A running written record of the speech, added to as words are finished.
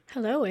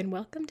Hello and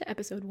welcome to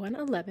episode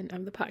 111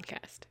 of the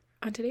podcast.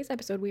 On today's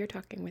episode, we are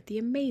talking with the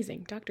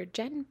amazing Dr.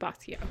 Jen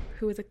Bosio,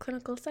 who is a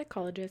clinical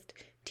psychologist,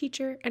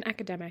 teacher, and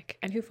academic,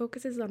 and who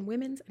focuses on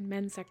women's and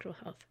men's sexual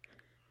health.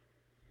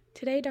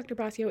 Today, Dr.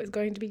 Bosio is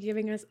going to be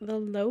giving us the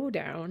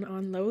lowdown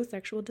on low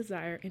sexual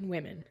desire in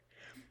women.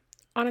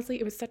 Honestly,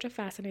 it was such a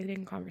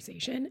fascinating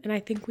conversation, and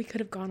I think we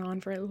could have gone on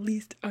for at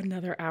least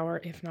another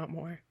hour, if not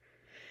more.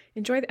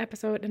 Enjoy the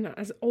episode, and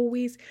as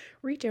always,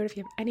 reach out if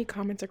you have any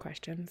comments or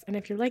questions. And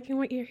if you're liking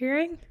what you're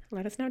hearing,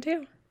 let us know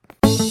too.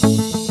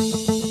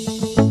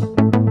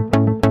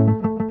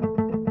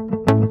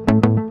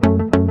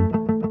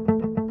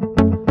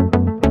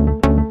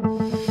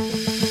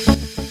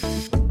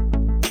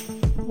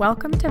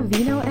 Welcome to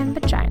Vino and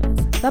Vaginas,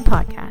 the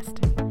podcast.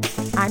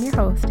 I'm your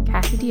host,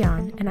 Cassie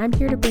Dion, and I'm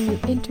here to bring you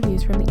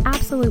interviews from the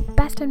absolute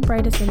best and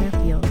brightest in their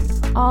field,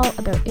 all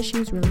about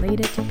issues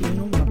related to being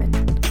a woman,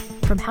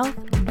 from health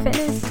and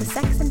fitness to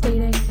sex and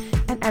dating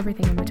and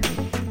everything in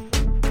between.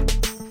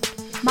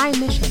 My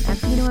mission at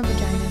Vino and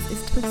Vaginas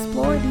is to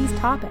explore these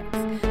topics,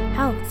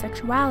 health,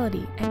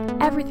 sexuality,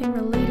 and everything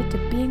related to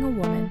being a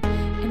woman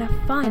in a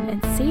fun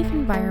and safe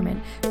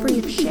environment free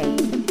of shame,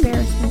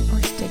 embarrassment,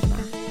 or stigma.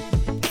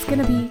 It's going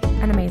to be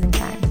an amazing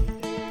time.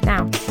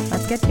 Now,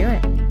 let's get to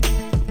it.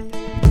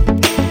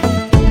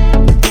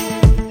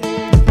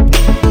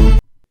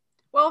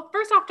 Well,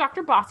 first off,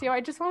 Dr. Bosio, I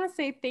just want to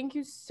say thank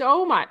you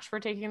so much for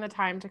taking the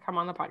time to come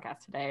on the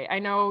podcast today. I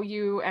know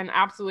you and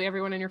absolutely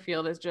everyone in your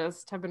field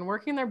have been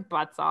working their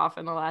butts off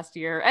in the last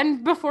year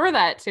and before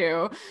that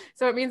too.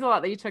 So it means a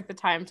lot that you took the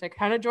time to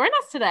kind of join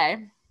us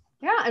today.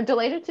 Yeah, I'm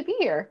delighted to be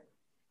here.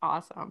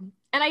 Awesome.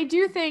 And I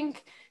do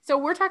think, so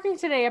we're talking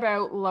today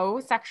about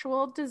low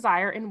sexual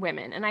desire in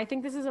women. And I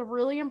think this is a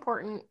really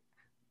important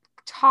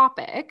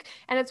topic,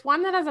 and it's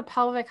one that as a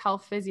pelvic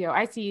health physio,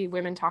 I see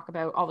women talk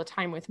about all the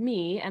time with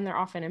me, and they're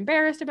often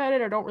embarrassed about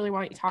it or don't really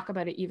want to talk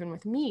about it even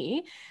with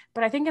me.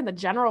 But I think in the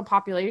general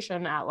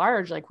population at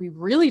large, like we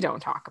really don't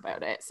talk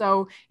about it.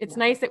 So it's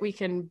nice that we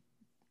can,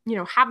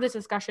 have this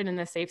discussion in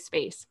this safe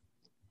space.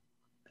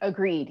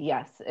 Agreed.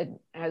 Yes.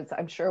 As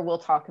I'm sure we'll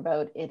talk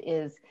about, it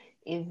is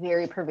a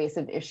very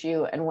pervasive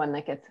issue and one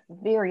that gets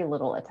very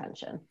little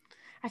attention.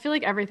 I feel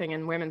like everything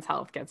in women's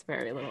health gets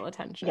very little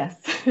attention. Yes.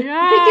 Yeah.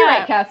 I think you're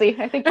right, Cassie.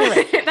 I think you're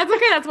right. That's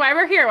okay. That's why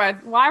we're here,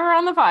 why we're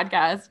on the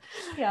podcast.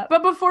 Yeah.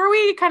 But before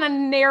we kind of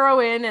narrow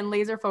in and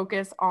laser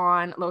focus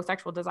on low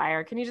sexual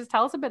desire, can you just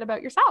tell us a bit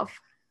about yourself?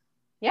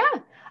 Yeah.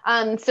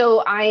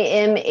 So I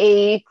am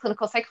a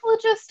clinical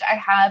psychologist. I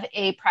have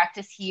a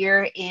practice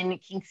here in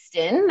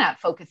Kingston that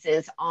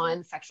focuses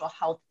on sexual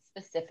health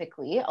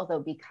specifically,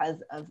 although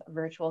because of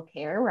virtual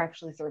care, we're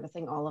actually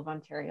servicing all of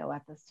Ontario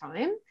at this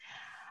time.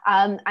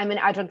 I'm an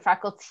adjunct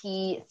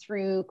faculty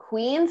through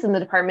Queen's in the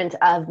Department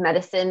of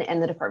Medicine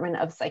and the Department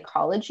of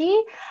Psychology.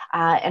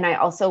 And I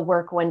also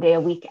work one day a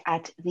week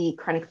at the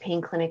chronic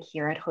pain clinic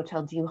here at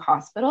Hotel Dieu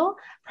Hospital,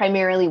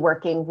 primarily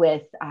working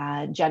with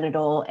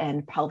genital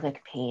and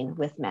pelvic pain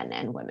with men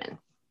and women.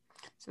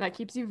 So that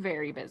keeps you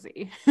very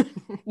busy.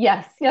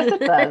 Yes, it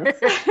does.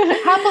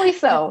 Happily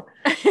so.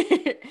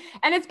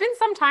 And it's been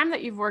some time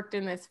that you've worked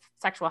in this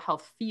sexual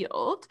health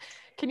field.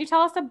 Can you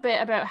tell us a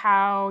bit about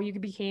how you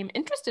became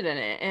interested in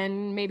it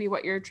and maybe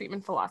what your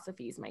treatment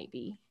philosophies might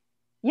be?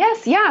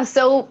 Yes, yeah.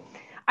 So,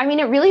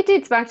 it really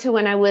dates back to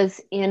when I was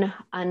in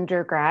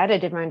undergrad. I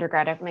did my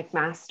undergrad at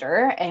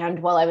McMaster.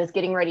 And while I was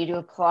getting ready to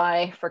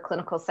apply for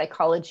clinical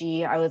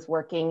psychology, I was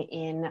working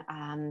in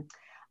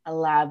a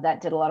lab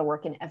that did a lot of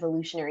work in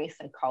evolutionary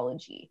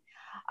psychology.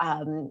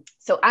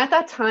 So at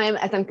that time,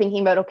 as I'm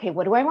thinking about, okay,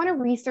 what do I want to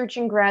research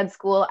in grad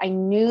school? I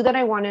knew that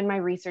I wanted my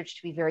research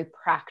to be very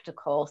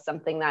practical,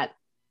 something that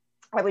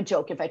I would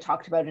joke if I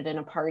talked about it in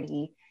a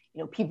party,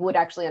 people would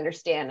actually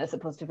understand, as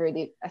opposed to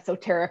very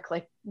esoteric,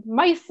 like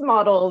mice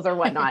models or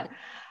whatnot.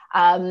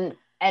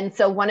 And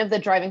so one of the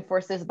driving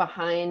forces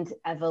behind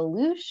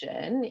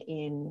evolution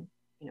in,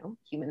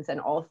 humans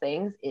and all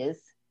things is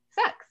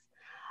sex.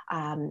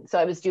 So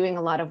I was doing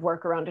a lot of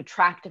work around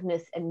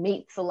attractiveness and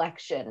mate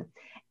selection.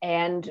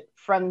 And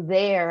from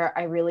there,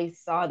 I really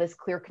saw this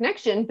clear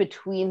connection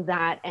between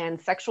that and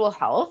sexual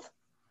health.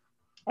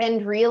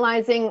 And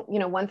realizing,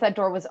 once that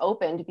door was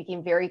opened, it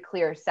became very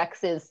clear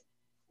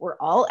we're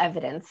all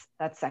evidence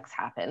that sex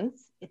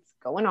happens. It's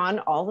going on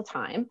all the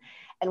time.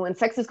 And when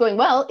sex is going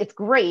well, it's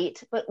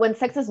great. But when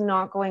sex is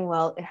not going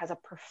well, it has a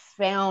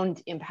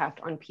profound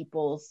impact on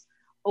people's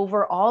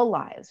overall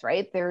lives,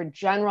 right? Their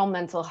general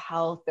mental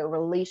health, their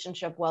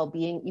relationship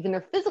well-being, even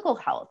their physical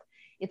health.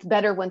 It's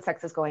better when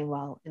sex is going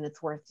well, and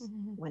it's worse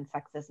when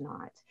sex is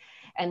not.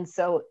 And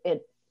so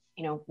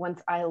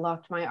once I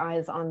locked my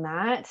eyes on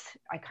that,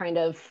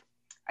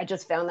 I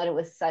just found that it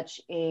was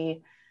such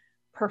a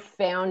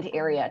profound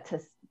area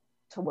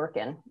to work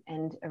in,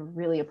 and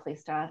really a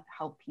place to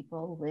help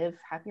people live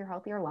happier,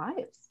 healthier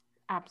lives.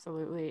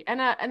 Absolutely. And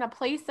a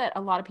place that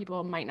a lot of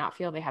people might not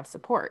feel they have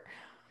support.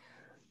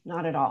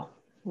 Not at all.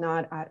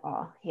 Not at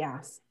all.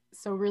 Yes.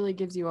 So really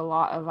gives you a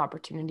lot of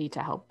opportunity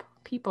to help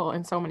people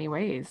in so many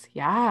ways.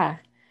 Yeah.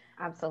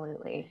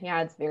 Absolutely.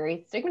 Yeah. It's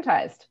very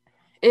stigmatized.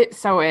 It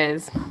so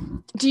is.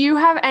 Do you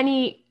have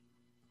any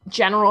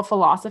general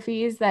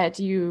philosophies that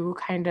you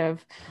kind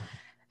of,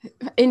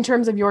 in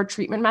terms of your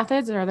treatment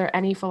methods, are there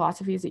any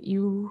philosophies that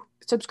you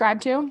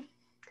subscribe to?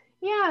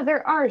 Yeah,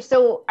 there are.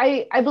 So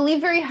I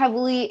believe very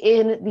heavily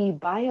in the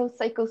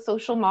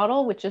biopsychosocial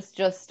model, which is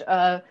just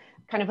a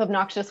kind of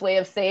obnoxious way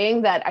of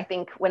saying that I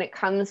think when it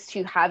comes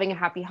to having a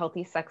happy,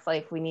 healthy sex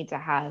life, we need to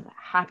have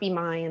healthy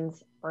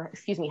minds,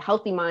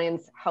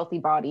 healthy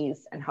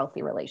bodies, and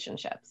healthy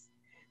relationships.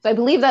 So I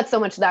believe that so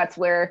much that's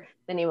where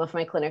the name of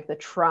my clinic, the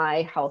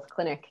Tri Health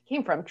Clinic,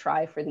 came from.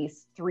 Tri for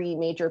these three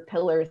major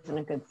pillars in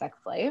a good sex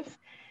life.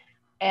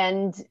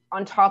 And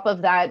on top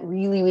of that,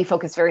 really, we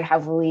focus very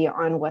heavily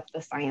on what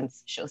the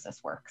science shows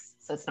us works.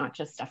 So it's not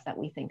just stuff that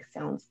we think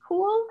sounds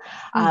cool.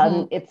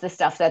 It's the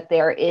stuff that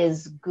there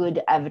is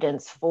good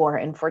evidence for.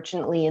 And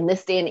fortunately, in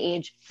this day and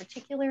age,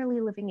 particularly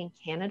living in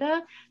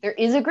Canada, there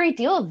is a great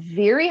deal of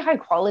very high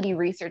quality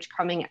research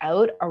coming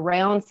out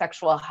around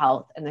sexual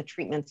health and the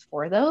treatments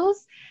for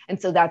those. And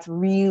so that's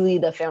really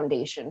the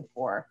foundation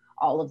for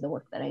all of the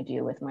work that I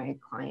do with my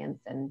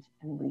clients and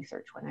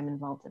research when I'm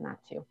involved in that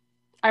too.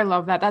 I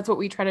love that. That's what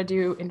we try to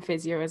do in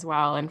physio as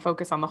well, and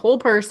focus on the whole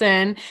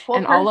person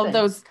and all of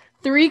those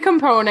three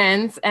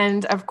components.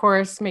 And of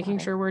course, making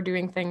sure we're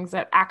doing things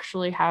that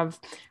actually have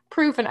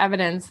proof and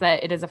evidence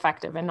that it is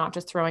effective and not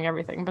just throwing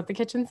everything but the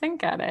kitchen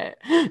sink at it.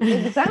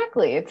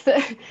 Exactly. It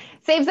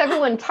saves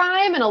everyone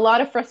time and a lot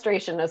of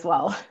frustration as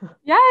well.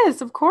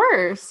 Yes, of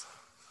course.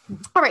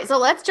 All right. So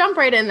let's jump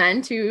right in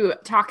then to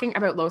talking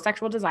about low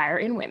sexual desire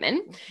in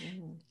women.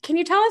 Can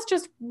you tell us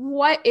just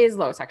what is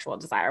low sexual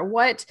desire?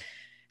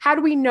 How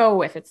do we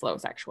know if it's low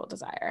sexual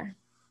desire?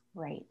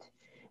 Right.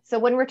 So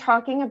when we're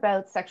talking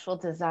about sexual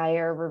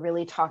desire, we're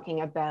really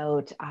talking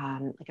about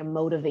like a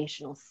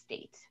motivational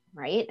state,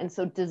 right? And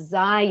so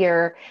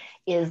desire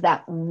is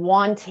that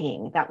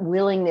wanting, that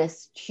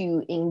willingness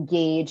to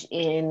engage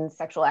in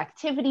sexual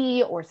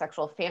activity or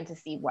sexual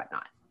fantasy,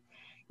 whatnot.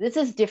 This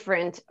is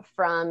different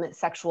from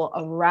sexual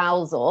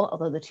arousal,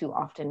 although the two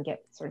often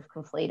get sort of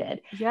conflated.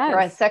 Yes.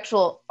 Whereas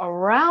sexual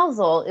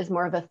arousal is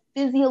more of a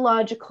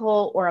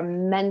physiological or a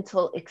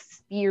mental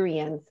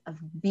experience of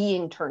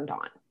being turned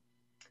on.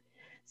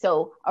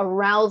 So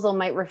arousal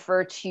might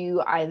refer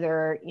to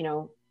either,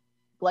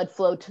 blood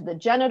flow to the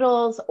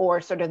genitals or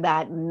sort of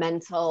that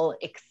mental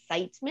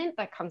excitement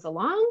that comes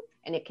along.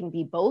 And it can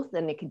be both,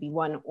 and it could be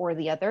one or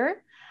the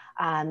other.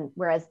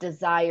 Whereas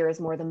desire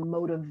is more the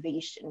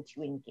motivation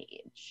to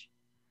engage.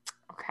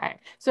 Okay.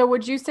 So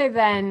would you say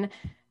then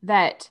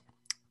that,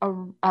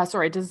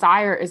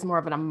 desire is more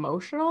of an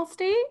emotional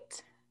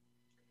state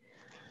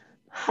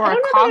or a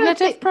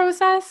cognitive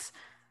process?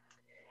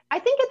 I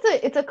think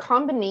it's a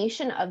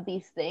combination of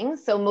these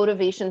things. So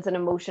motivations and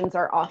emotions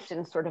are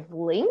often sort of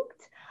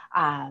linked.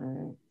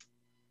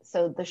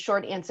 So the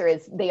short answer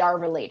is they are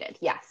related.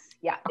 Yes.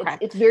 Yeah. Okay.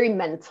 It's very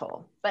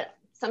mental, but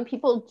some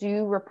people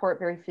do report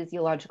very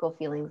physiological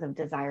feelings of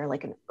desire,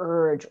 like an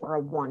urge or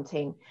a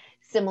wanting,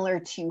 similar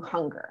to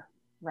hunger,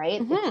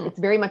 right? It's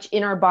very much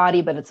in our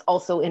body, but it's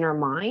also in our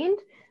mind.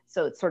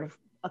 So it's sort of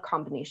a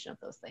combination of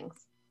those things.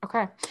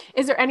 Okay.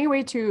 Is there any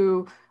way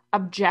to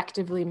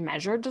objectively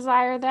measure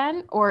desire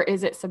then, or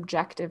is it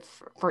subjective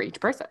for each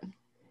person?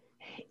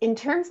 In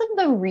terms of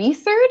the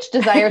research,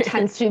 desire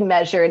tends to be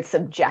measured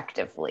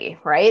subjectively,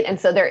 right? And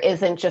so there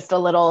isn't just a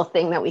little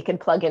thing that we can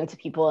plug into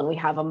people and we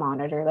have a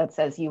monitor that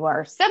says you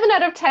are 7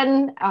 out of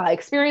 10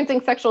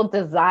 experiencing sexual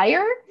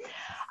desire.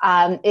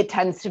 It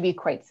tends to be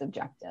quite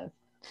subjective.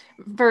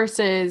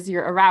 Versus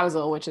your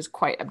arousal, which is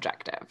quite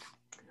objective.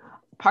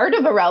 Part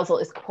of arousal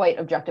is quite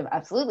objective,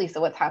 absolutely.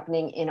 So what's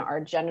happening in our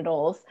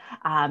genitals,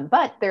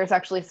 but there's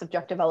actually a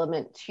subjective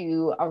element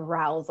to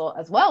arousal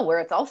as well, where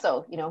it's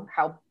also,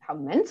 how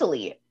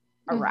mentally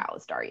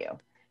aroused are you?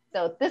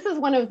 So this is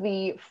one of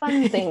the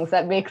fun things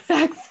that makes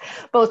sex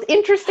both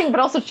interesting, but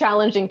also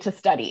challenging to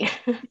study.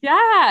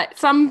 Yeah.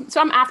 Some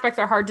aspects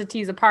are hard to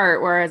tease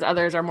apart, whereas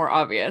others are more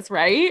obvious,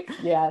 right?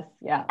 Yes.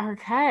 Yeah.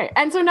 Okay.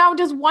 And so now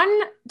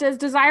does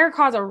desire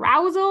cause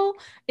arousal?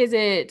 Is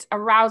it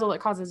arousal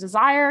that causes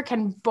desire?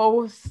 Can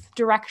both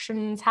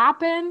directions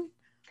happen?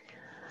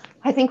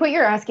 I think what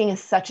you're asking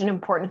is such an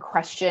important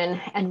question,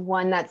 and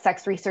one that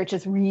sex research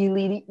is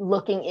really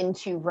looking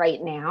into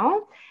right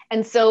now.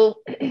 And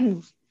so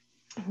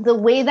the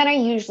way that I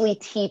usually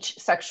teach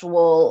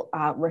sexual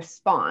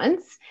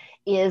response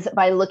is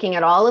by looking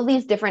at all of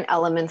these different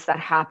elements that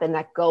happen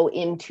that go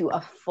into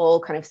a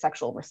full kind of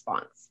sexual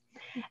response.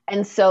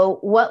 And so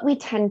what we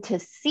tend to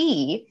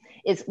see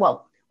is,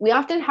 we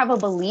often have a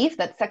belief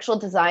that sexual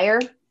desire,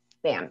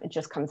 bam, it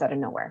just comes out of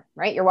nowhere,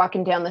 right? You're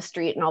walking down the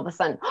street and all of a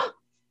sudden,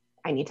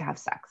 I need to have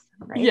sex,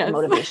 right? Yes. The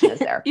motivation is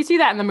there. You see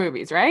that in the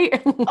movies,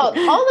 right? All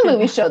the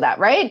movies show that,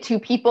 right? Two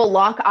people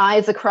lock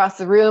eyes across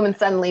the room and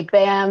suddenly,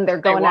 bam, they're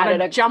going at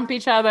it. Jump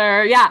each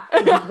other. Yeah.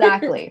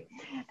 Exactly.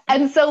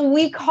 And so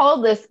we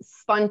call this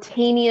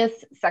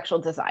spontaneous sexual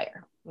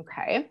desire,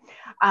 Okay.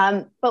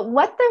 But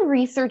what the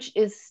research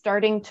is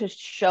starting to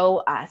show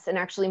us, and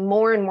actually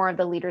more and more of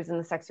the leaders in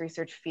the sex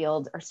research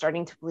field are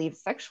starting to believe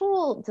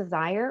sexual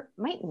desire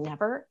might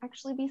never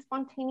actually be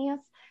spontaneous.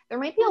 There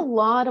might be a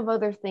lot of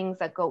other things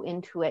that go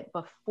into it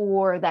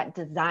before that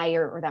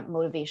desire or that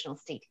motivational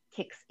state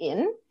kicks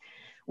in.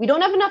 We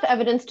don't have enough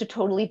evidence to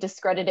totally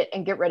discredit it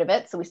and get rid of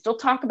it. So we still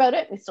talk about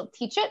it, we still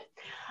teach it.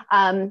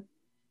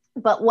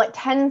 But what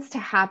tends to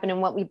happen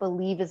and what we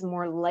believe is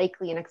more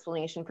likely an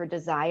explanation for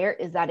desire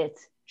is that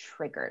it's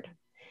triggered.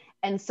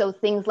 And so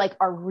things like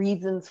our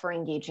reasons for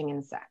engaging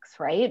in sex,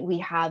 right? We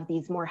have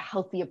these more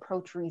healthy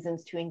approach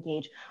reasons to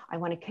engage. I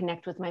want to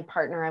connect with my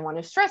partner. I want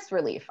a stress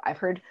relief. I've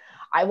heard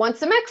I want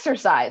some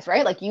exercise,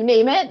 right? Like you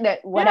name it,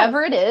 that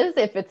whatever it is,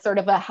 if it's sort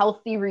of a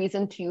healthy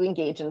reason to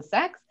engage in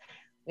sex,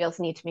 we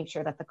also need to make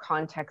sure that the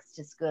context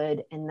is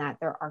good and that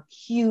there are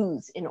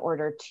cues in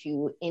order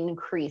to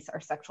increase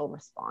our sexual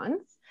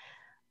response.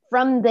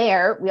 From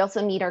there, we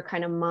also need our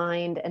kind of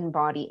mind and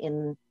body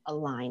in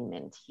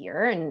alignment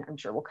here. And I'm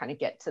sure we'll kind of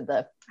get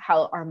to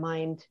how our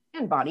mind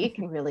and body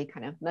can really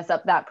kind of mess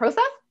up that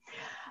process.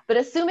 But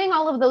assuming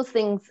all of those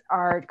things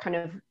are kind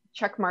of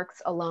check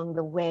marks along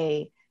the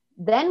way,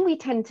 then we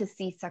tend to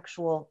see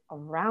sexual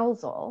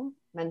arousal,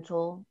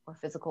 mental or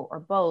physical or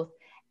both.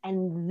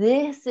 And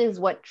this is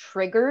what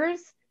triggers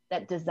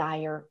that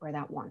desire or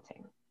that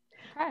wanting.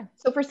 Okay.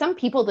 So for some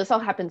people, this all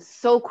happens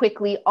so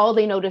quickly, all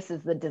they notice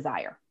is the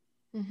desire.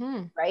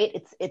 Mm-hmm. Right?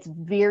 It's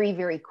very,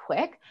 very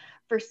quick.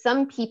 For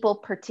some people,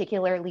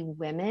 particularly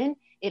women,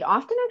 it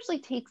often actually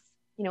takes,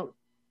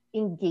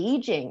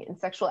 engaging in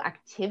sexual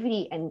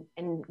activity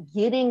and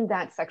getting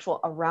that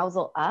sexual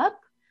arousal up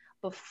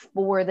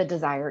before the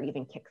desire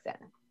even kicks in.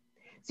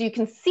 So you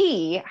can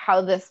see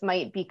how this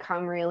might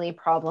become really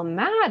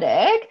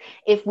problematic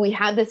if we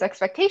have this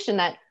expectation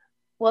that,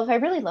 well, if I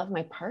really love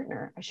my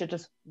partner, I should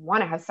just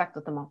want to have sex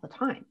with them all the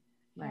time,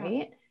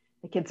 right? Yeah.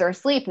 The kids are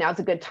asleep. Now's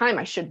a good time.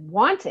 I should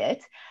want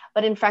it.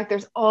 But in fact,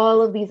 there's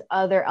all of these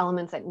other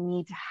elements that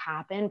need to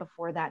happen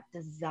before that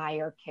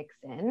desire kicks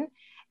in.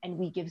 And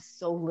we give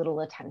so little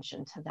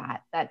attention to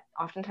that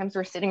oftentimes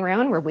we're sitting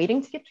around, we're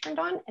waiting to get turned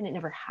on, and it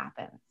never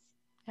happens.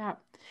 Yeah,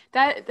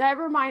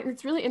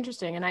 it's really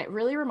interesting. And it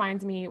really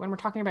reminds me when we're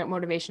talking about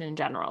motivation in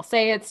general,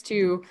 say it's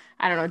to,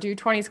 I don't know, do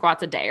 20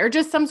 squats a day or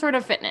just some sort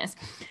of fitness.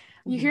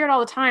 You hear it all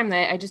the time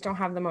that I just don't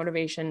have the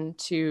motivation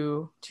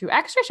to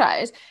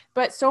exercise.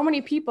 But so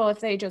many people,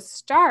 if they just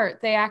start,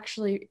 they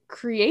actually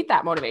create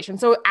that motivation.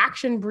 So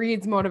action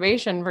breeds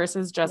motivation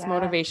versus just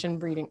motivation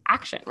breeding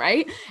action,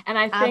 right? And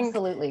I think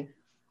absolutely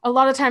a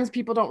lot of times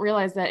people don't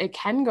realize that it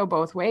can go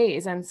both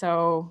ways. And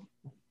so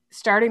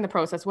starting the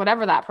process,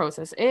 whatever that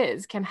process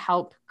is, can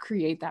help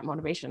create that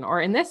motivation, or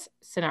in this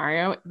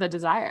scenario, the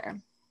desire.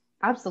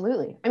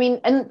 Absolutely. I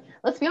mean, and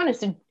let's be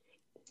honest,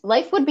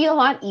 life would be a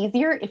lot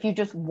easier if you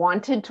just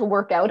wanted to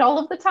work out all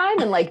of the time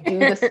and like do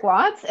the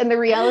squats. And the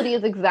reality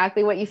is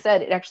exactly what you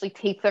said. It actually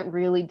takes that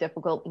really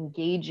difficult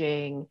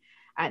engaging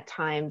at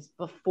times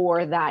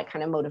before that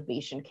kind of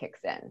motivation kicks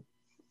in.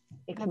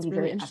 It can be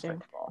really very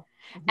effortful.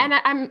 And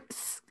I'm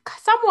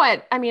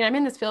somewhat, I'm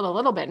in this field a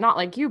little bit, not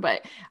like you,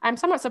 but I'm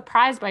somewhat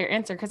surprised by your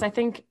answer, because I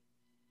think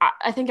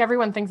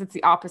everyone thinks it's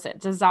the opposite.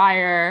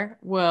 Desire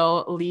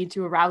will lead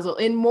to arousal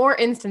in more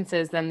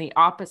instances than the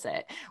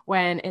opposite,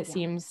 when it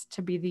seems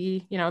to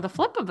be the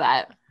flip of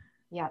that.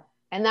 Yeah.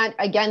 And that,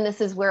 again, this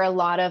is where a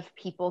lot of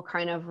people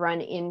kind of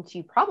run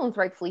into problems,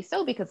 rightfully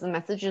so, because the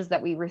messages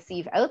that we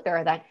receive out there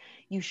are that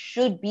you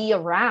should be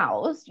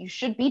aroused, you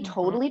should be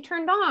totally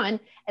turned on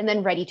and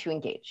then ready to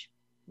engage,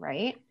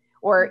 right?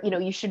 Or,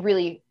 you should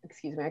really,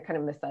 excuse me, I kind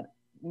of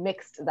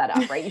mixed that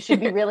up, right? You should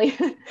be really,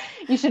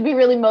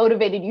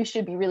 motivated. You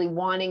should be really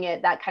wanting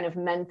it. That kind of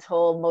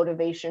mental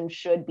motivation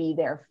should be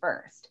there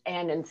first.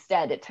 And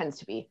instead it tends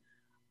to be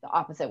the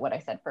opposite what I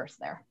said first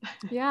there.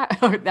 Yeah.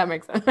 That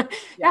makes sense.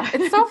 Yeah.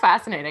 It's so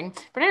fascinating.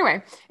 But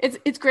anyway,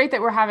 it's great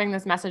that we're having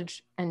this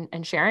message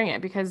and sharing it,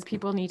 because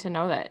people need to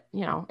know that,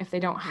 if they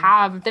don't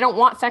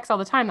want sex all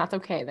the time, that's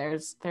okay.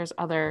 There's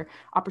other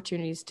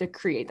opportunities to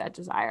create that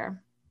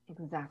desire.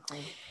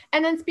 Exactly.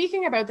 And then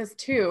speaking about this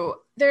too,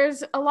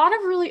 there's a lot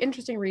of really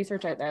interesting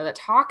research out there that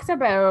talks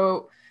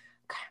about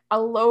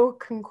a low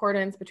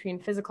concordance between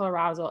physical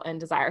arousal and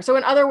desire. So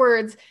in other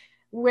words,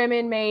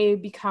 women may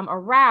become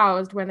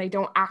aroused when they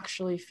don't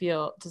actually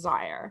feel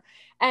desire.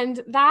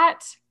 And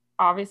that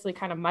obviously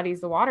kind of muddies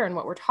the water in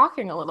what we're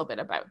talking a little bit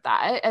about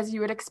that, as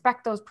you would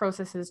expect those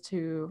processes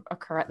to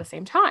occur at the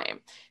same time.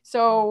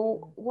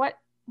 So what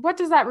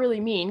does that really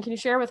mean? Can you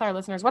share with our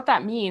listeners what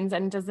that means?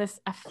 And does this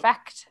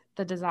affect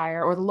the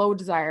desire or the low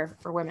desire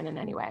for women in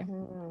any way?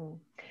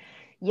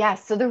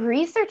 Yes. So the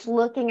research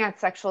looking at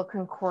sexual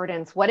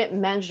concordance, what it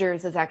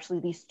measures is actually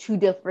these two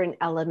different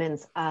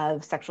elements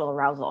of sexual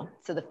arousal.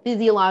 So the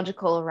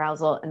physiological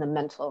arousal and the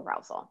mental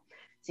arousal.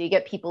 So you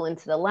get people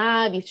into the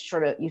lab, you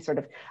sort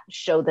of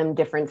show them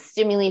different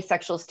stimuli,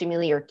 sexual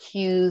stimuli or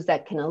cues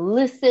that can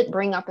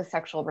bring up a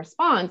sexual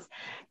response.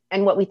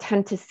 And what we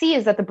tend to see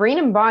is that the brain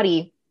and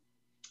body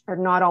are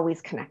not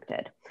always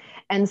connected.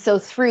 And so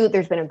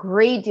there's been a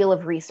great deal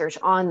of research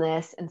on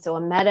this. And so a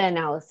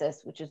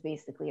meta-analysis, which is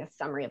basically a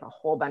summary of a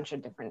whole bunch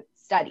of different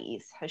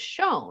studies, has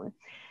shown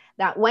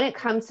that when it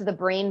comes to the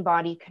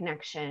brain-body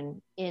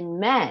connection in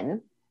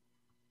men,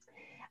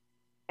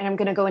 and I'm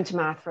going to go into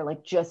math for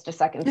like just a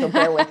second, so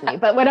bear with me.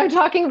 But when I'm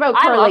talking about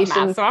correlations, I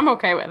love math, so I'm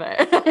okay with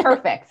it.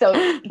 Perfect.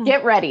 So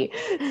get ready.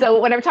 So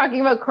when I'm talking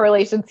about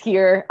correlations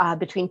here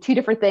between two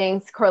different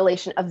things,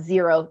 correlation of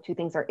 0, two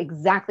things are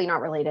exactly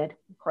not related.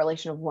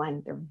 Correlation of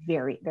 1,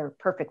 they're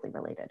perfectly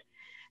related.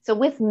 So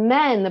with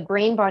men, the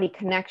brain-body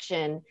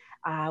connection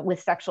with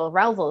sexual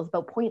arousal is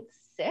about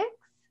 0.6,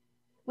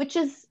 which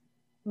is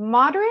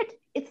moderate.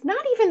 It's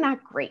not even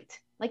that great.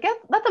 Like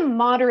that's a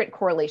moderate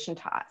correlation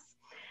to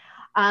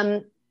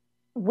us.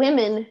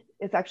 Women,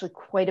 it's actually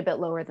quite a bit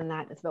lower than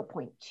that. It's about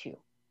 0.2.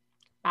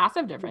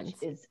 Massive difference.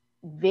 Which is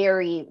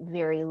very,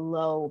 very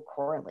low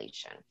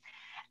correlation.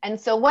 And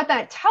so what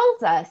that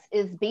tells us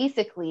is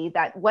basically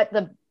that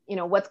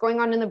what's going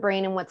on in the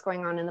brain and what's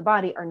going on in the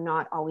body are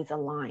not always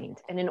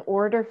aligned. And in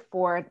order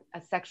for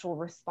a sexual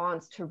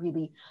response to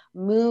really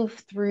move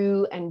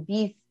through and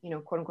be,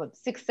 quote unquote,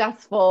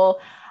 successful,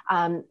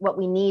 what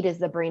we need is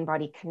the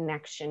brain-body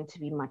connection to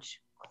be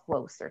much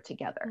closer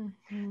together.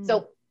 Mm-hmm.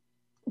 So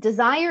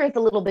desire is a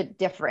little bit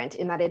different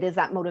in that it is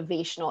that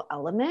motivational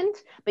element,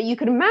 but you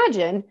could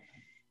imagine,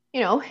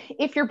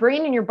 if your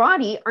brain and your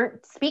body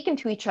aren't speaking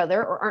to each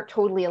other or aren't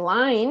totally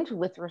aligned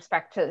with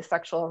respect to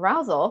sexual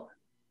arousal,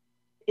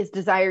 is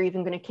desire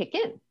even going to kick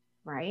in,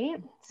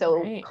 right?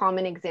 So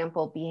common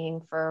example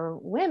being for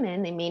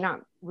women, they may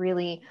not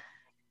really,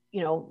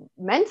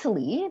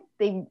 mentally,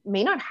 they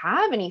may not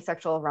have any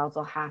sexual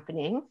arousal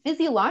happening.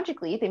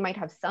 Physiologically, they might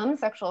have some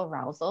sexual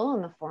arousal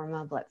in the form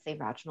of, let's say,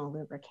 vaginal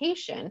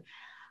lubrication,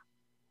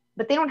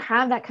 but they don't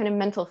have that kind of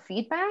mental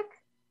feedback.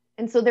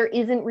 And so there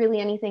isn't really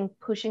anything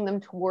pushing them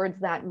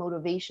towards that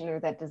motivation or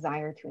that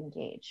desire to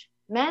engage.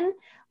 Men,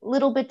 a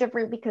little bit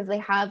different because they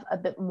have a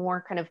bit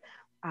more kind of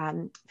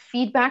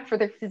feedback for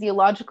their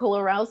physiological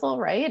arousal,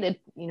 right?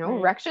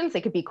 Erections,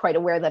 they could be quite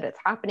aware that it's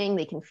happening.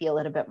 They can feel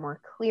it a bit more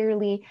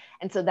clearly.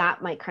 And so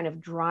that might kind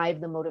of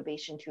drive the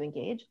motivation to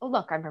engage. Oh,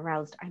 look, I'm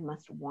aroused. I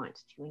must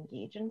want to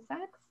engage in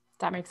sex.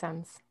 That makes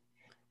sense.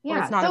 Yeah.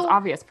 Well, it's not as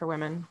obvious for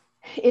women.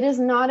 It is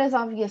not as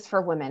obvious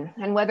for women.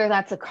 And whether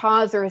that's a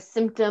cause or a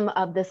symptom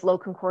of this low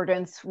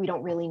concordance, we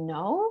don't really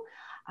know.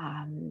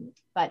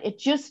 But it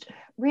just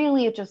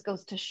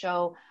goes to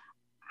show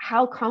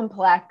how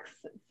complex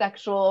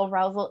sexual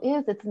arousal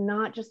is. It's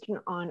not just an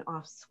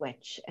on-off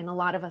switch. And a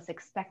lot of us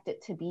expect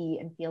it to be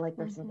and feel like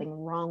there's something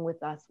wrong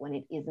with us when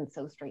it isn't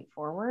so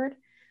straightforward.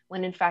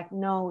 When in fact,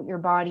 no, your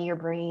body, your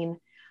brain,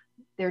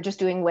 they're just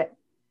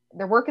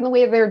they're working the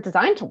way they're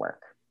designed to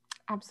work.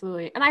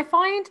 Absolutely. And I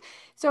find,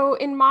 so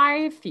in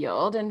my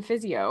field in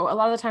physio, a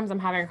lot of the times I'm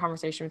having a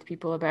conversation with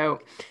people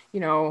about,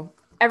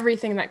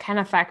 everything that can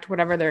affect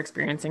whatever they're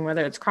experiencing,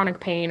 whether it's chronic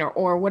pain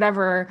or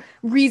whatever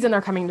reason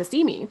they're coming to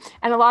see me.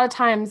 And a lot of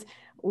times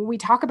we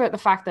talk about the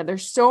fact that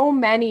there's so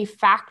many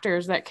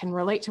factors that can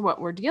relate to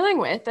what we're dealing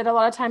with that a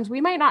lot of times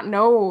we might not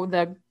know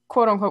the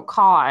quote unquote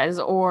cause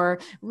or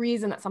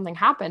reason that something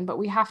happened, but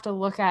we have to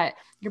look at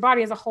your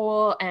body as a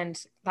whole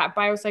and that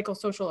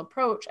biopsychosocial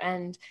approach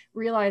and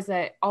realize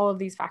that all of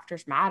these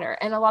factors matter.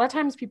 And a lot of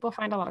times people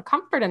find a lot of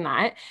comfort in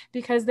that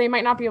because they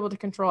might not be able to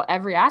control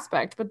every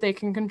aspect, but they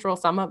can control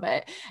some of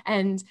it.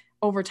 And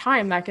over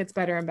time that gets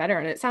better and better.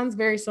 And it sounds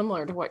very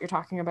similar to what you're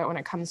talking about when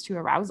it comes to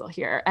arousal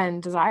here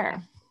and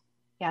desire.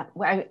 Yeah,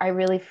 I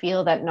really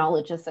feel that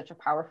knowledge is such a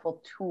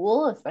powerful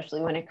tool,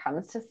 especially when it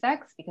comes to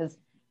sex, because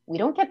we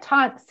don't get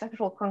taught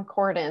sexual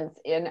concordance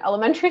in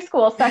elementary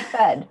school sex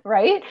ed,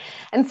 right?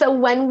 And so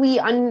when we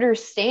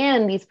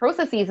understand these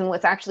processes and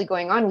what's actually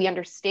going on, we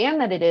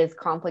understand that it is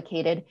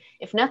complicated.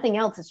 If nothing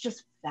else, it's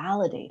just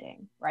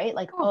validating, right?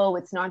 Like, oh,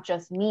 it's not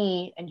just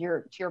me. And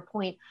to your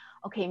point,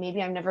 okay,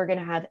 maybe I'm never going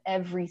to have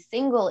every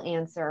single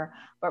answer,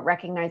 but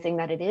recognizing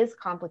that it is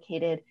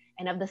complicated.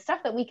 And of the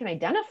stuff that we can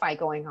identify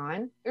going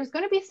on, there's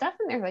going to be stuff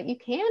in there that you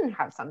can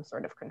have some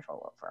sort of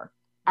control over.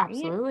 Right?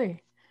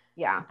 Absolutely.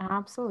 Yeah,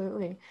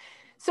 absolutely.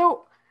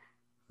 So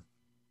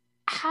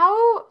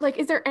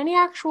is there any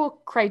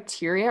actual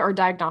criteria or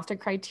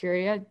diagnostic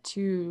criteria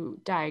to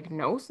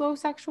diagnose low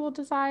sexual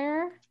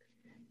desire?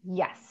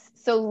 Yes.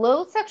 So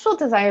low sexual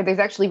desire, there's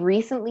actually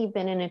recently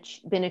been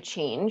a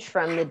change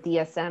from the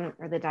DSM,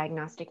 or the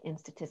Diagnostic and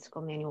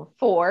Statistical Manual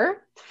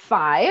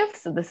 4-5.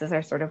 So this is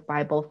our sort of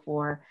Bible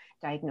for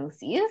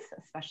diagnoses,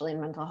 especially in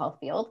mental health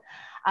field.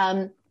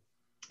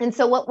 And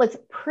so what was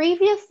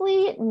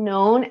previously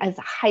known as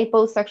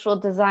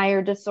hyposexual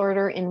desire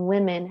disorder in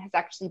women has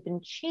actually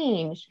been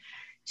changed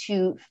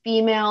to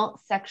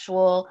female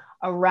sexual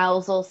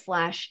arousal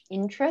 /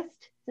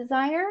 interest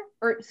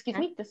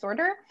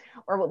disorder,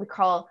 or what we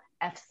call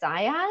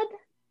FSIAD.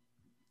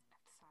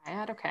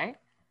 FSIAD, okay.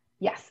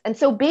 Yes. And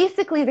so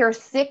basically there are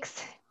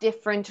 6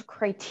 different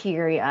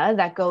criteria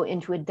that go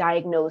into a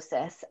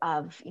diagnosis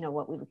of,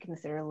 what we would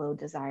consider low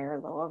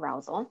desire, low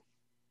arousal.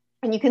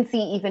 And you can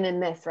see even in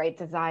this, right?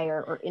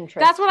 Desire or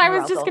interest. That's what I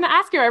was just arousal, going to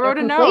ask you. I wrote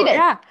a note. conflated.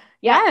 Yeah.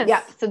 Yeah. Yes.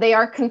 Yeah. So they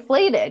are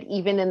conflated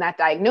even in that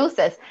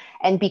diagnosis.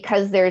 And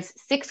because there's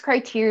 6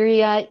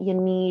 criteria, you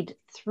need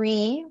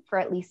 3 for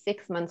at least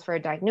 6 months for a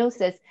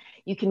diagnosis.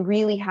 You can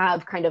really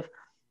have kind of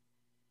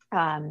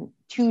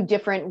 2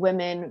 different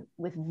women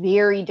with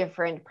very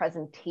different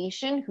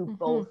presentation who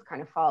both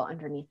kind of fall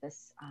underneath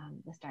this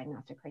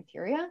diagnostic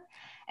criteria.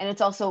 And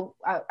it's also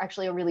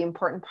actually a really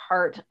important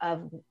part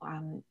of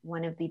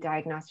one of the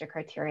diagnostic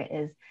criteria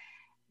is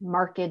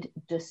marked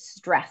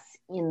distress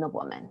in the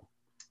woman,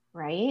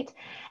 right?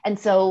 And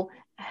so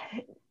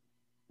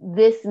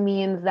this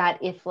means that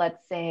if,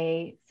 let's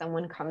say,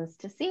 someone comes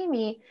to see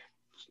me,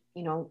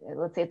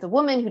 let's say it's a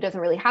woman who doesn't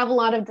really have a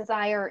lot of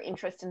desire or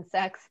interest in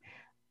sex,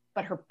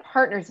 but her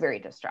partner's very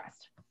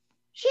distressed.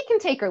 She can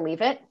take or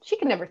leave it. She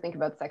can never think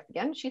about sex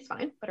again. She's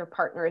fine, but her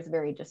partner is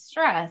very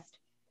distressed.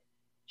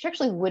 She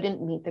actually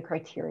wouldn't meet the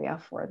criteria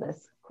for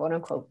this quote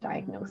unquote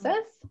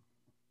diagnosis.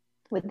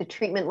 Would the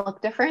treatment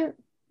look different?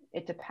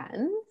 It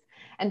depends.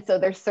 And so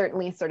there's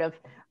certainly sort of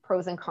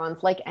pros and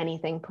cons, like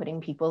anything,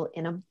 putting people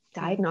in a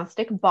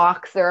diagnostic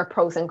box. There are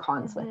pros and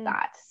cons with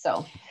that.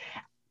 So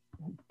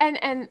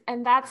And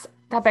that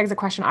begs a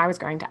question I was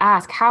going to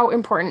ask. How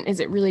important is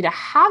it really to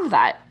have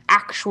that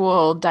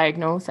actual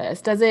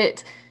diagnosis? Does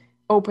it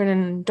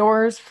open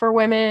doors for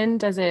women?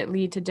 Does it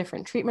lead to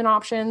different treatment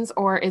options?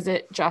 Or is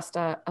it just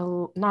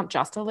not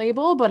just a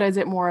label, but is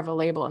it more of a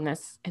label in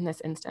this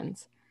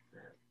instance?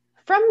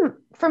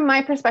 From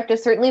my perspective,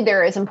 certainly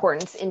there is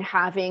importance in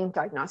having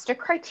diagnostic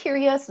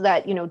criteria so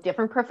that,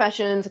 different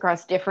professions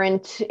across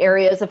different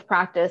areas of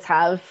practice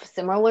have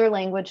similar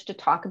language to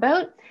talk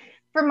about.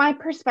 From my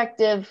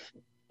perspective,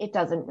 it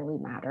doesn't really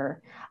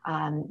matter.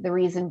 The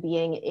reason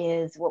being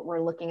is what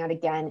we're looking at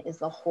again is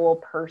the whole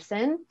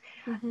person.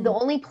 The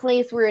only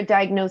place where a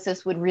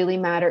diagnosis would really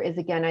matter is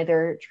again,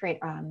 either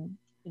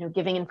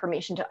giving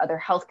information to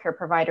other healthcare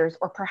providers,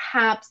 or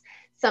perhaps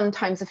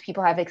sometimes if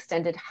people have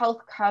extended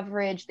health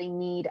coverage, they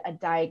need a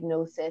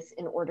diagnosis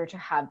in order to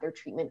have their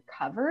treatment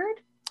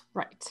covered.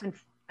 Right.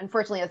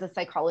 Unfortunately, as a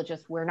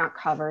psychologist, we're not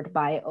covered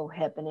by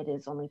OHIP and it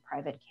is only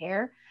private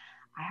care.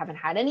 I haven't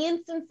had any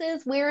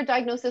instances where a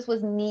diagnosis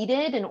was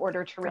needed in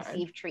order to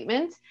receive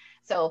treatment.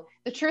 So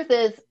the truth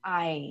is,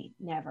 I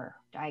never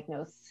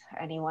diagnose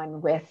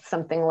anyone with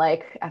something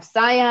like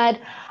FSIAD.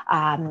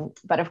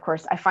 But of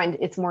course, I find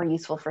it's more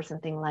useful for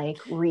something like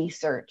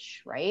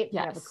research, right?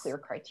 Yes. We have a clear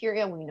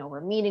criteria. We know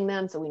we're meeting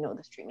them. So we know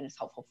this treatment is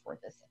helpful for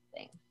this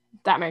thing.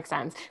 That makes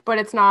sense. But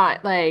it's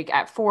not like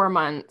at 4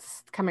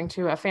 months coming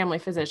to a family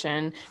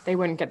physician, they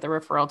wouldn't get the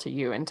referral to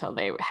you until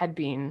they had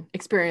been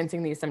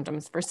experiencing these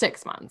symptoms for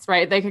 6 months,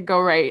 right? They could go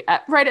right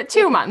at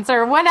 2 months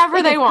or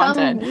whenever they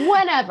wanted.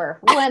 Whenever.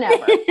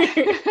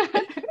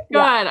 Good.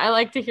 I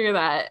like to hear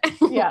that.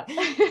 Yeah.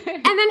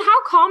 And then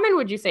how common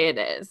would you say it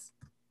is?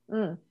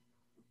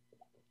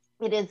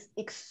 It is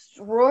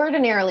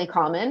extraordinarily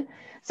common.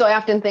 So I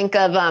often think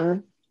of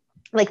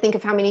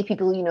how many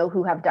people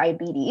who have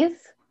diabetes.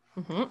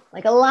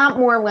 Like a lot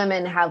more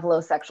women have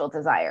low sexual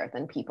desire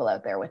than people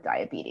out there with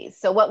diabetes.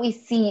 So what we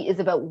see is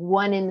about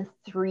 1 in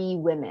 3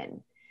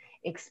 women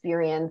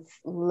experience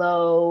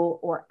low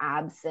or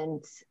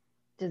absent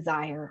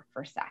desire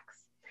for sex.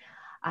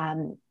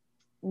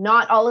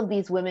 Not all of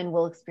these women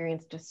will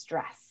experience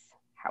distress,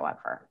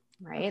 however,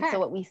 right? Okay. So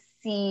what we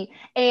see,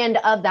 and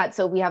of that,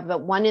 so we have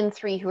about 1 in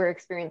 3 who are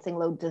experiencing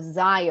low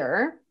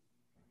desire,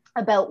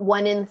 about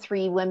 1 in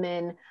 3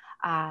 women,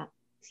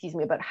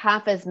 about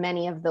half as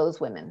many of those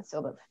women, so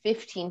about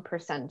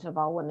 15% of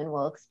all women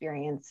will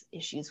experience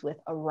issues with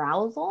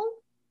arousal.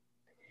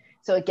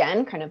 So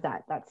again, kind of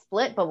that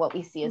split, but what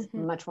we see is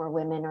much more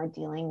women are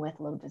dealing with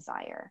low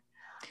desire.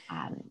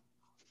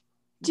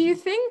 Do you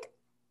think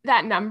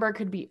that number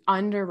could be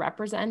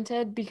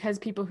underrepresented because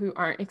people who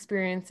aren't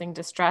experiencing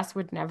distress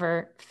would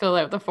never fill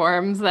out the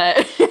forms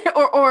that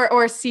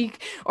or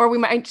seek, or we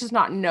might just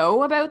not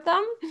know about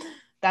them?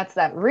 That's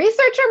that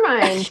researcher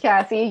mind,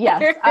 Cassie.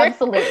 Yes,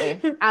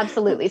 absolutely.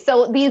 Absolutely.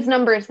 So these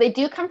numbers, they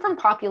do come from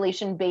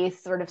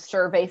population-based sort of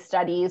survey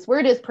studies where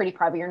it is pretty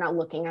private. You're not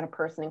looking at a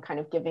person and kind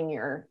of giving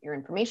your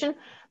information,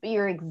 but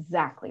you're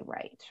exactly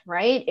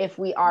right? If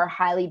we are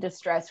highly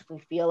distressed, if we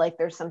feel like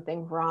there's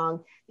something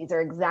wrong, these are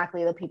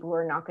exactly the people who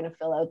are not going to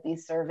fill out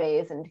these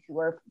surveys and who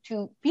are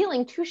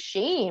feeling too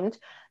shamed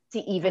to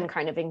even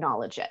kind of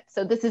acknowledge it.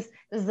 So this is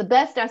the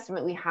best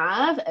estimate we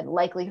have, and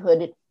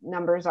likelihood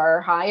numbers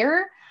are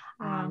higher.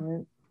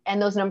 And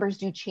those numbers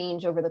do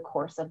change over the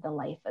course of the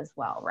life as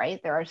well,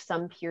 right? There are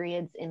some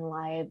periods in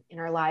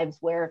our lives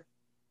where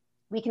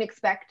we can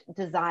expect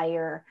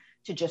desire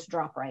to just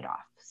drop right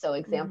off. So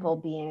example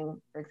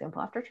being, for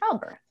example, after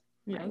childbirth,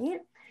 right?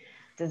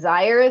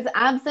 Desire is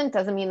absent,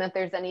 doesn't mean that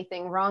there's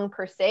anything wrong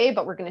per se,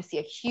 but we're going to see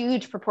a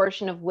huge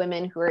proportion of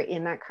women who are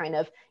in that kind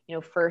of,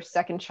 first,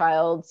 second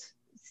child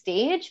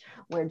stage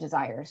where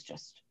desire is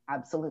just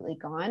absolutely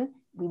gone.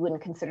 We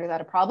wouldn't consider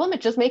that a problem.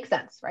 It just makes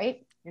sense,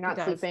 right? You're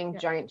not sleeping,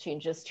 giant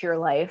changes to your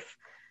life.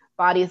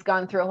 Body's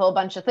gone through a whole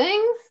bunch of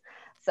things.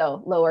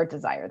 So lower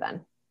desire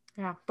then.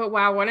 Yeah. But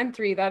wow, 1 in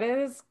 3, that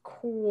is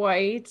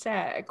quite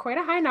a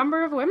high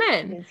number of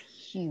women. It is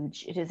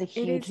huge. It is a It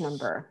huge is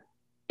number.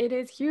 It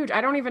is huge.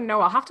 I don't even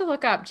know. I'll have to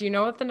look up. Do you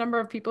know what the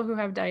number of people who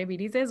have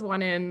diabetes is?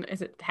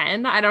 Is it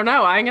 10? I don't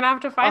know. I'm going to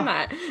have to find Oh,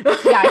 that.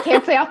 yeah, I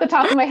can't say off the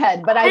top of my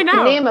head, but I I can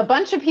know. name a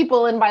bunch of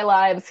people in my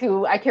lives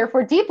who I care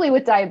for deeply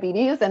with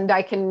diabetes. And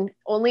I can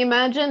only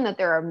imagine that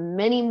there are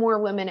many more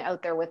women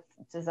out there with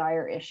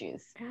desire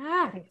issues.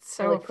 Yeah, I think it's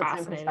it really so puts it in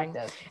fascinating.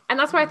 perspective. And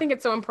that's why I think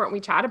it's so important we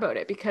chat about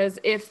it, because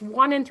if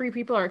 1 in 3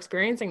 people are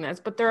experiencing this,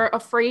 but they're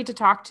afraid to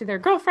talk to their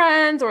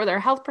girlfriends or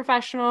their health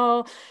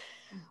professional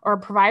or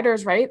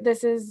providers, right?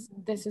 This is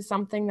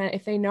something that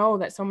if they know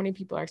that so many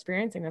people are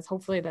experiencing this,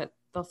 hopefully that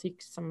they'll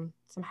seek some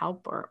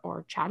help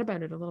or chat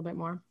about it a little bit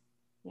more.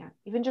 Yeah,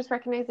 even just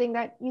recognizing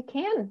that you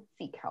can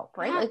seek help,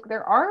 right? Yeah, Like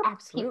there are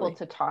absolutely. people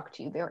to talk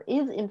to. There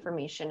is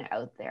information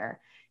out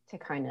there to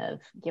kind of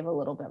give a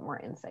little bit more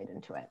insight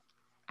into it.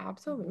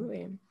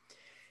 Absolutely.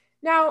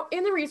 Now,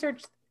 in the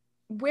research,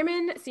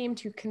 women seem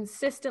to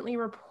consistently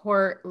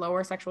report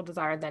lower sexual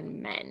desire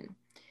than men.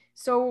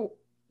 So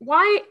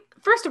why,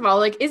 first of all,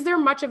 like, is there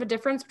much of a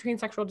difference between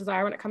sexual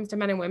desire when it comes to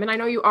men and women? I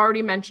know you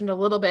already mentioned a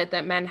little bit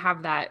that men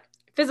have that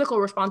physical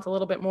response a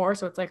little bit more,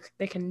 so it's like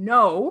they can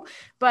know,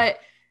 but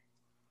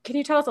can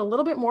you tell us a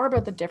little bit more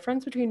about the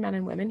difference between men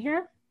and women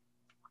here?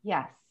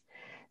 Yes.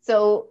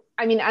 So,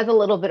 I mean, as a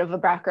little bit of a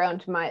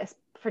background,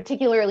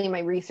 particularly my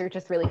research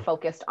is really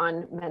focused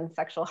on men's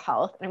sexual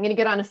health. And I'm going to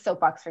get on a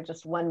soapbox for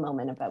just one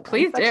moment about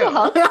men's sexual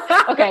health.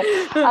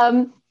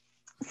 Okay.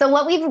 So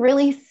what we've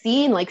really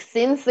seen, like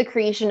since the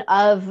creation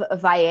of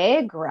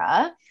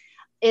Viagra,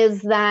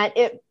 is that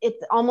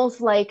it's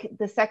almost like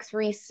the sex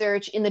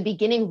research in the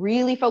beginning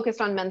really focused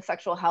on men's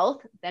sexual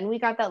health. Then we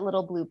got that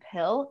little blue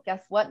pill.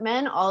 Guess what,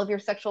 men? All of your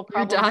sexual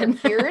problems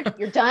are cured.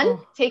 You're done.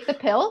 Oh. Take the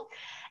pill.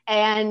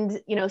 And,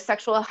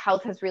 sexual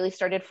health has really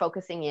started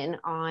focusing in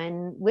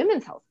on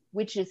women's health,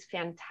 which is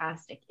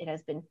fantastic. It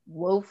has been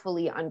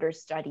woefully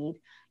understudied,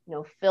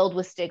 filled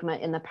with stigma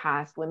in the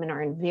past. Women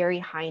are in very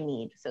high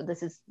need. So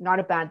this is not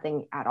a bad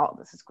thing at all.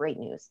 This is great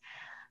news.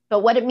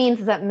 But what it means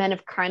is that men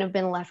have kind of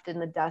been left in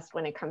the dust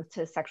when it comes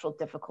to sexual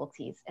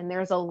difficulties. And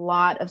there's a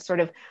lot of sort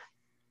of,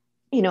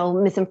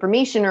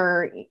 misinformation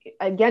or,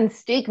 again,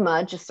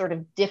 stigma just sort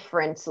of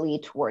differently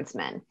towards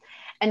men.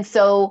 And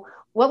so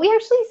what we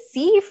actually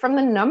see from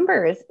the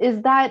numbers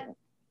is that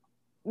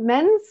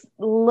men's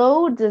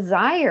low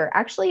desire,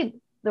 actually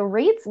the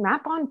rates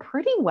map on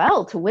pretty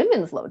well to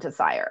women's low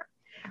desire.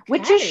 Okay.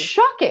 Which is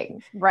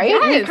shocking, right?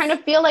 Yes. We kind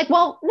of feel like,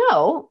 well,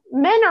 no,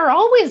 men are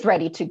always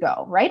ready to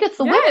go, right? It's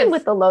the women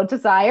with the low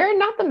desire,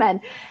 not the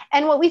men.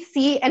 And what we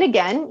see, and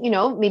again,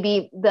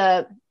 maybe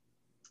the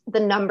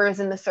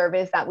numbers in the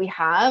surveys that we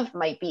have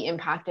might be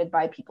impacted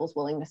by people's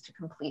willingness to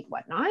complete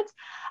whatnot,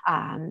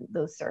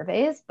 those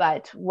surveys.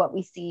 But what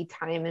we see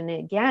time and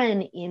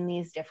again in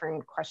these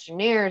different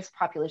questionnaires,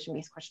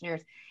 population-based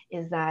questionnaires,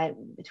 is that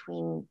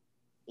between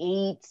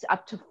 8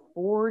 up to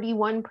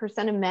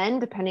 41% of men,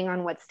 depending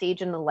on what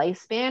stage in the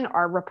lifespan,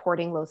 are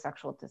reporting low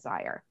sexual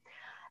desire.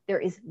 There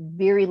is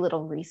very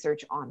little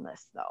research on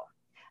this, though,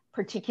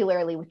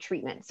 particularly with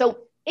treatment. So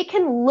it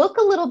can look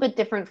a little bit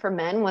different for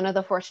men. One of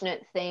the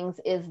fortunate things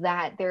is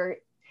that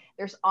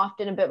there's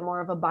often a bit more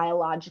of a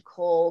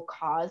biological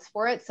cause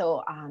for it.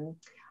 So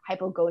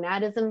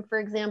hypogonadism, for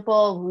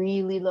example,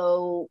 really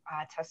low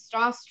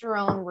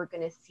testosterone, we're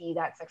going to see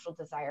that sexual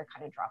desire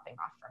kind of dropping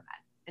off for men.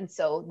 And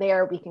so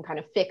there we can kind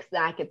of fix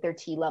that, get their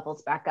T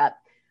levels back up.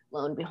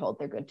 Lo and behold,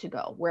 they're good to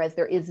go. Whereas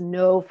there is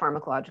no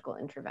pharmacological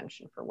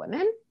intervention for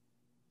women.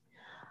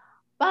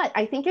 But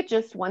I think it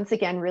just, once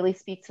again, really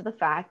speaks to the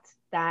fact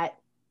that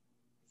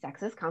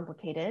sex is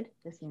complicated.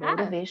 This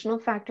motivational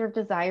factor of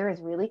desire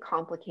is really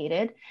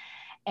complicated.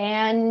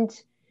 And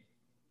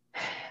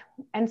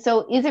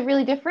so is it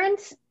really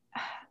different?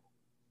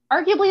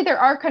 Arguably, there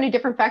are kind of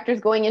different factors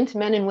going into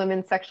men and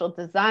women's sexual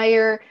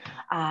desire.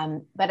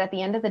 But at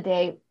the end of the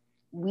day,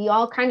 we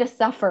all kind of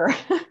suffer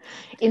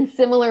in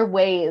similar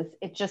ways.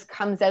 It just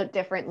comes out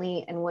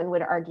differently. And one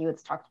would argue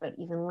it's talked about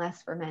even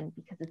less for men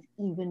because it's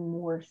even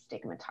more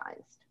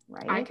stigmatized,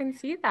 right? I can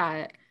see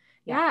that.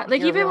 Yeah.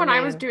 Like even when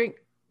I was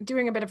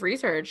doing a bit of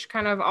research,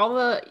 kind of all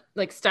the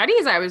like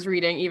studies I was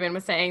reading even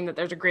was saying that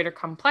there's a greater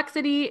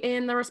complexity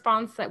in the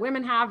response that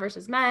women have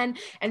versus men.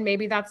 And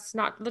maybe that's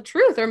not the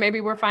truth, or maybe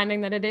we're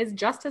finding that it is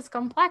just as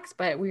complex,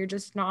 but we're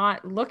just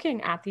not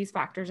looking at these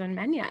factors in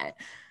men yet.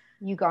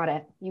 You got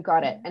it.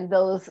 And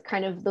those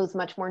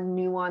much more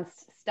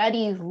nuanced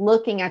studies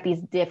looking at these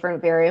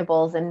different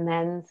variables in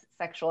men's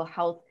sexual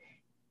health,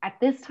 at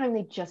this time,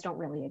 they just don't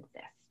really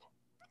exist.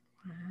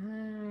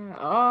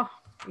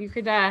 You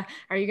could, are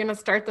you going to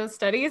start those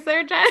studies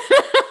there, Jen?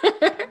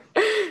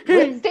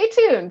 Stay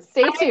tuned.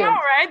 I know,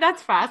 right?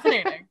 That's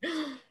fascinating.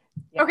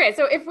 Yeah. Okay.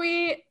 So if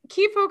we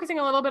keep focusing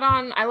a little bit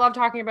on, I love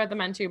talking about the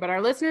men too, but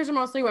our listeners are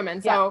mostly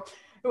women. So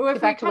if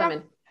get back to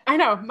women. I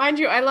know, mind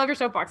you, I love your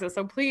soapboxes,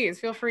 so please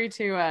feel free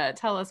to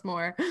tell us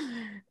more.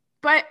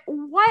 But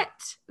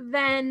what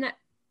then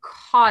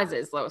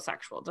causes low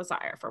sexual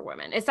desire for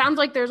women? It sounds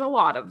like there's a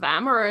lot of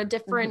them or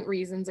different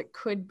reasons it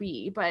could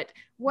be, but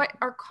what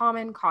are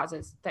common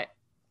causes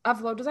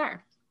of low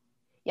desire?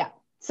 Yeah.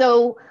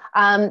 So,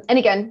 and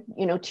again,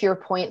 to your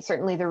point,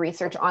 certainly the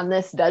research on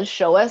this does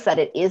show us that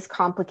it is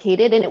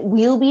complicated and it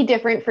will be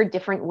different for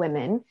different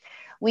women.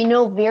 We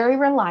know very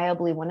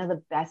reliably one of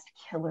the best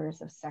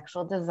killers of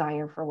sexual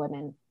desire for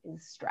women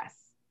is stress.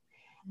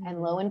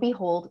 And lo and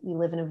behold, we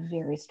live in a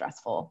very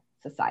stressful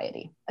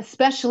society,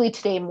 especially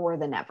today more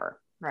than ever,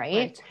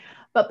 right?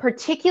 But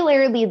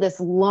particularly this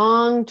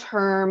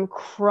long-term,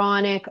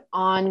 chronic,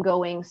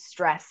 ongoing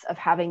stress of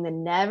having the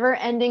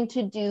never-ending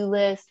to-do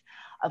list,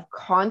 of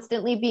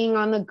constantly being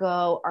on the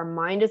go. Our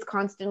mind is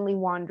constantly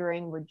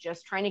wandering. We're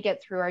just trying to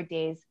get through our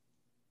days.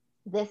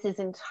 This is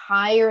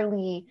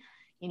entirely,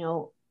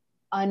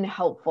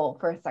 unhelpful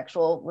for a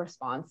sexual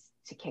response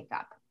to kick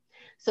up.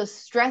 So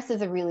stress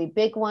is a really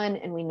big one.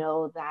 And we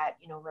know that,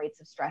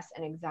 rates of stress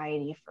and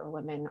anxiety for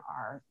women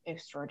are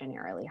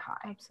extraordinarily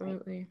high.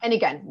 Absolutely. Right? And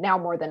again, now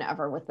more than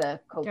ever with the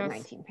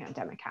COVID-19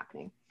 pandemic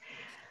happening.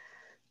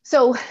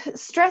 So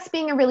stress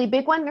being a really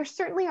big one, there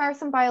certainly are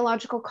some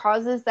biological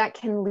causes that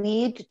can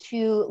lead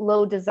to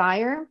low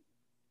desire,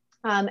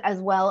 as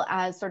well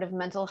as sort of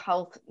mental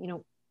health.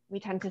 We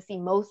tend to see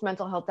most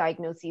mental health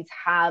diagnoses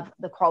have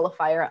the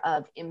qualifier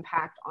of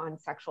impact on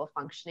sexual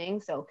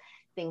functioning. So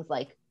things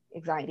like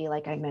anxiety,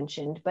 like I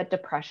mentioned, but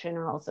depression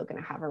are also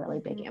going to have a really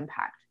big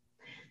impact.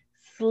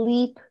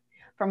 Sleep,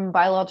 from a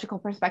biological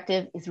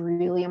perspective, is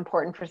really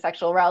important for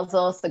sexual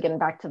arousal. So getting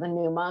back to the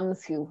new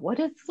moms what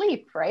is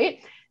sleep, right?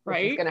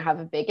 This is going to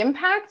have a big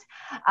impact.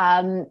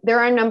 There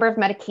are a number of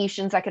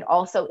medications that could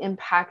also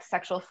impact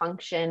sexual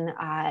function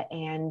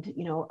and,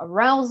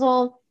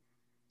 arousal.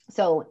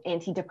 So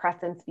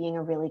antidepressants being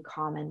a really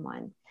common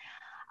one.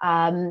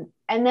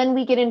 And then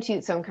we get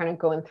into, so I'm kind of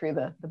going through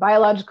the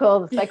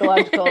biological, the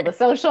psychological, the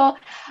social.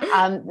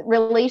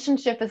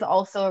 Relationship is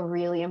also a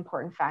really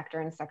important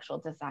factor in sexual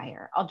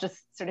desire. I'll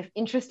just sort of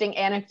interesting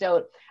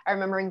anecdote. I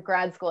remember in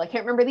grad school, I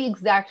can't remember the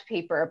exact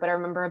paper, but I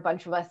remember a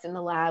bunch of us in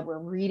the lab were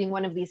reading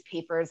one of these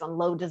papers on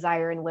low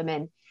desire in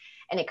women.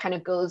 And it kind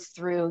of goes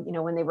through,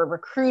 when they were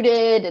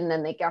recruited and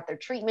then they got their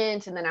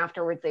treatment and then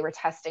afterwards they were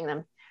testing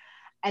them.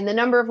 And the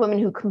number of women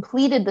who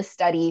completed the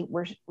study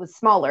was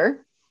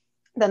smaller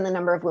than the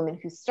number of women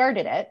who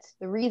started it.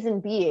 The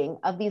reason being,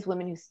 of these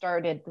women who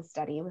started the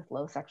study with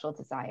low sexual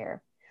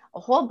desire, a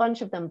whole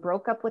bunch of them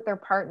broke up with their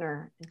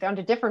partner and found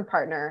a different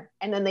partner,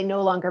 and then they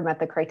no longer met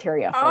the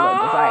criteria for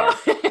low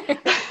desire.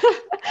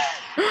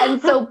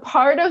 And so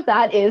part of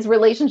that is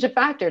relationship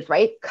factors,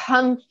 right?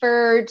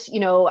 Comfort,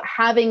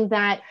 having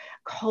that,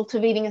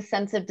 cultivating a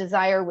sense of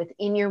desire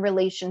within your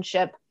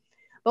relationship.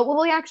 But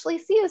what we actually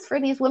see is for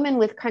these women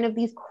with kind of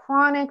these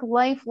chronic,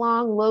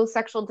 lifelong, low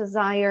sexual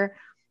desire,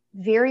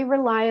 very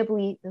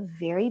reliably, the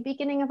very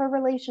beginning of a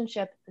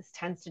relationship, this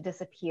tends to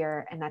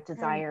disappear and that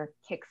desire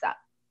kicks up.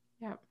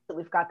 Yeah. So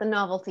we've got the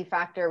novelty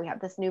factor. We have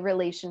this new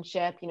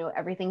relationship,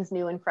 everything's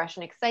new and fresh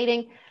and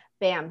exciting.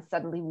 Bam,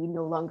 suddenly we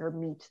no longer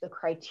meet the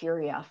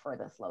criteria for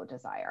this low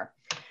desire.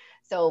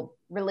 So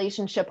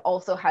relationship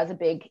also has a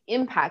big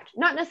impact,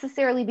 not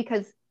necessarily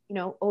because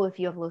if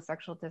you have low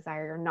sexual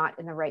desire, you're not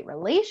in the right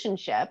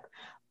relationship,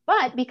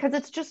 but because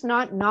it's just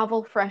not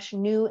novel, fresh,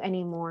 new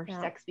anymore.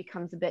 Yeah. Sex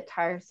becomes a bit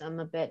tiresome,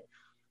 a bit,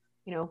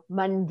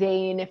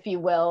 mundane, if you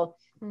will.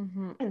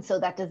 Mm-hmm. And so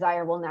that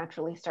desire will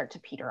naturally start to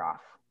peter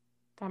off.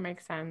 That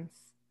makes sense.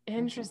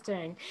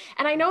 Interesting. Mm-hmm.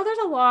 And I know there's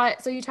a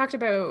lot, so you talked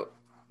about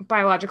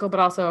biological,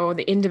 but also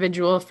the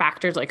individual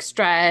factors like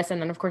stress.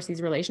 And then of course,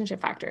 these relationship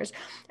factors.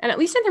 And at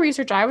least in the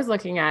research I was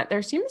looking at,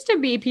 there seems to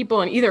be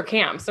people in either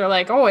camps. They're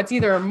like, oh, it's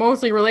either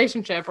mostly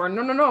relationship or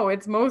no,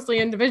 it's mostly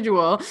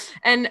individual.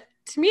 And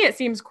to me, it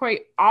seems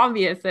quite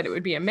obvious that it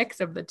would be a mix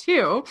of the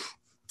two.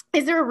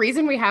 Is there a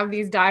reason we have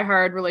these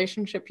diehard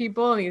relationship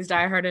people and these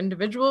diehard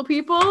individual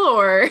people,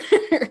 or?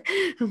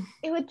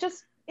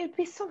 It'd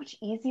be so much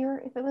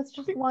easier if it was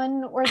just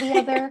one or the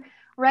other.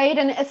 Right.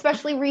 And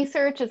especially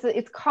research,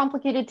 it's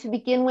complicated to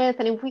begin with.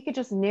 And if we could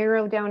just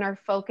narrow down our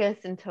focus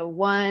into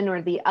one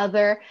or the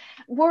other,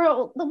 the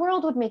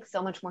world would make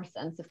so much more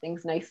sense if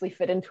things nicely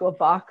fit into a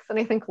box. And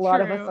I think a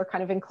lot of us are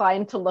kind of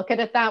inclined to look at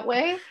it that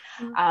way.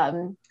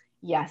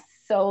 Yes.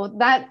 So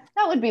that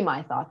would be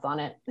my thoughts on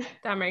it.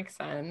 That makes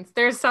sense.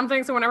 There's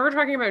something, so whenever we're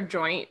talking about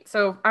joint,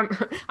 so I'm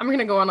going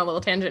to go on a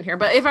little tangent here,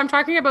 but if I'm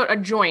talking about a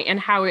joint and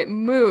how it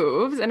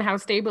moves and how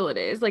stable it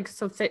is, like,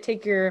 so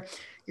take your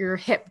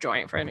hip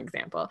joint, for an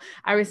example.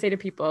 I always say to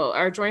people,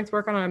 our joints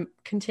work on a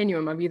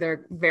continuum of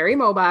either very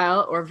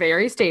mobile or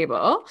very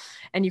stable,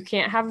 and you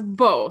can't have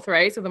both,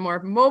 right? So the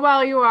more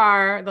mobile you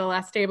are, the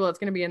less stable it's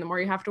going to be, and the more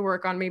you have to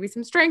work on maybe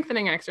some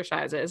strengthening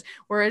exercises.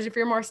 Whereas if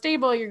you're more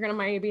stable, you're going to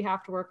maybe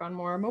have to work on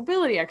more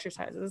mobility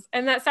exercises.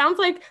 And that sounds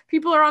like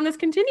people are on this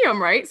continuum,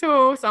 right?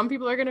 So some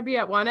people are going to be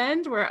at one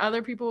end where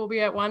other people will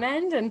be at one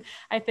end. And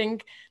I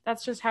think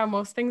that's just how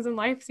most things in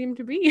life seem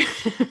to be.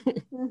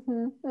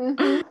 Mm-hmm,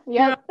 mm-hmm.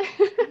 Yep.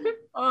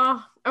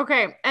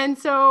 Okay. And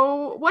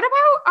so what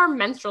about our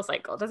menstrual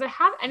cycle? Does it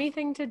have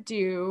anything to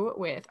do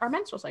with our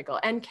menstrual cycle?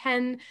 And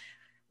can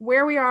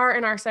where we are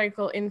in our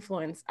cycle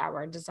influence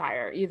our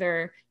desire,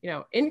 either,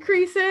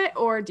 increase it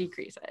or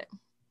decrease it?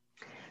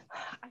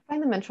 I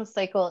find the menstrual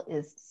cycle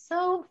is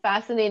so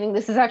fascinating.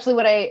 This is actually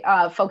what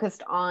I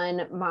focused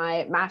on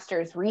my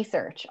master's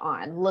research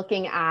on,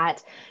 looking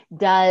at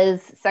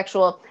does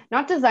sexual,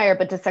 not desire,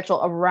 but does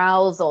sexual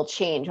arousal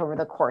change over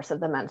the course of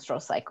the menstrual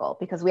cycle?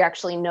 Because we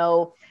actually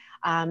know,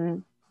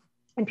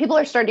 and people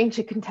are starting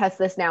to contest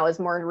this now as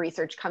more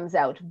research comes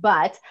out,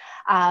 but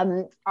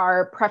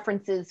our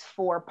preferences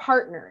for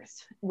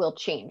partners will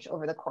change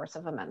over the course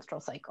of a menstrual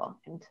cycle.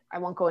 And I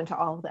won't go into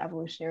all the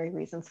evolutionary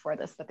reasons for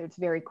this, but there's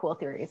very cool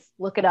theories.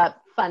 Look it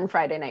up, fun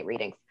Friday night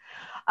readings.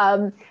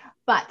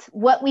 But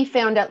what we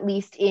found, at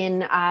least in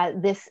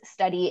this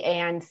study,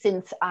 and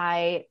since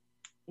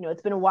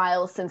it's been a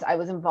while since I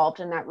was involved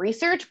in that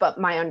research, but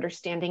my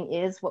understanding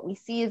is what we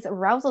see is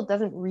arousal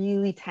doesn't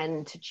really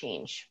tend to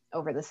change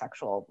over the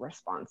sexual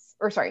response,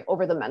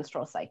 over the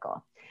menstrual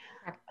cycle.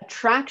 Okay.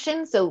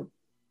 Attraction, so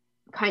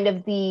kind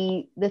of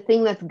the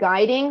thing that's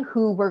guiding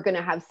who we're going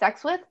to have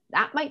sex with,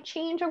 that might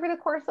change over the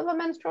course of a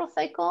menstrual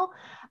cycle,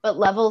 but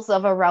levels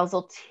of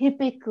arousal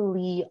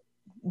typically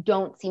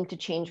don't seem to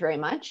change very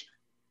much.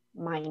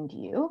 Mind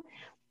you,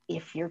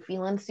 if you're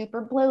feeling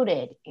super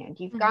bloated and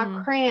you've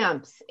got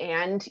cramps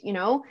and,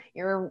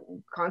 you're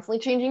constantly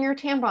changing your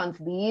tampons,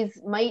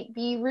 these might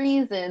be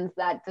reasons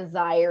that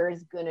desire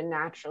is going to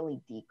naturally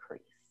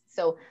decrease.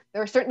 So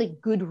there are certainly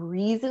good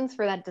reasons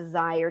for that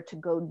desire to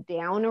go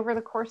down over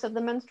the course of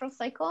the menstrual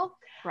cycle.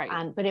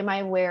 Right. But am I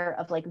aware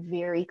of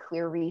very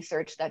clear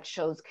research that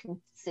shows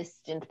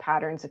consistent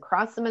patterns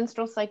across the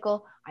menstrual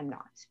cycle? I'm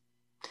not.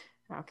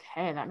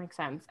 Okay, that makes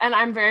sense. And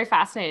I'm very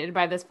fascinated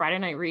by this Friday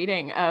night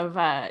reading of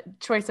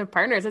choice of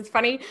partners. It's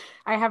funny.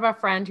 I have a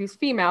friend who's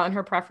female and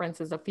her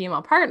preference is a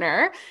female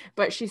partner,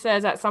 but she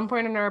says at some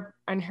point in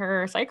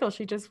her cycle,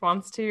 she just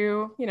wants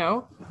to,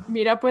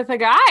 meet up with a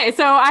guy.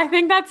 So I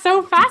think that's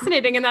so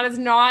fascinating. And that is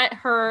not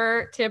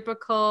her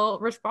typical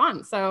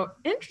response. So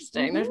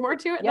interesting. There's more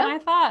to it than I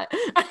thought.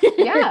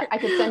 Yeah, I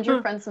could send your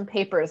friend some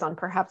papers on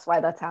perhaps why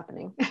that's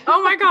happening.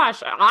 Oh my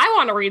gosh. I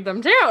want to read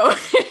them too.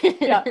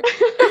 Yeah.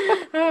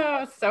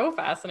 Oh, so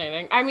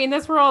fascinating. I mean,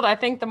 this world, I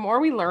think the more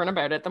we learn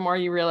about it, the more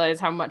you realize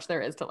how much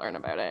there is to learn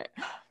about it.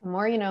 The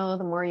more you know,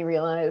 the more you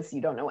realize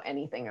you don't know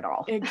anything at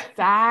all.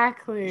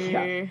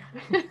 Exactly.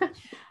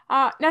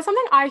 Now,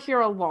 something I hear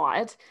a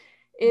lot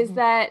is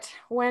that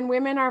when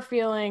women are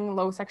feeling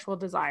low sexual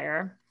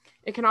desire,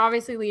 it can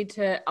obviously lead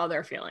to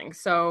other feelings.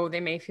 So they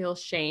may feel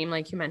shame,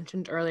 like you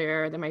mentioned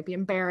earlier. They might be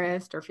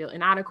embarrassed or feel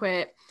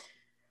inadequate.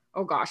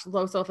 Oh gosh,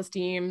 low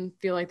self-esteem,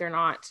 feel like they're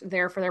not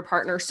there for their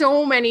partner.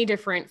 So many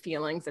different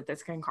feelings that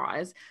this can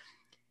cause.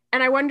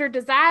 And I wonder,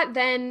 does that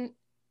then,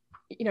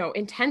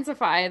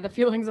 intensify the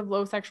feelings of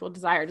low sexual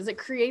desire? Does it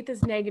create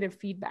this negative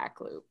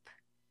feedback loop?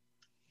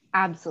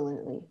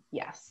 Absolutely.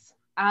 Yes,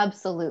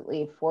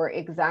 absolutely. For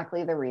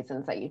exactly the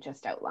reasons that you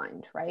just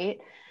outlined, right?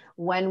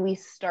 When we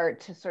start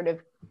to sort of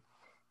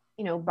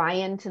buy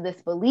into this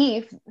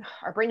belief,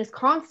 our brain is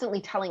constantly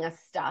telling us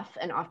stuff,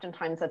 and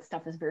oftentimes that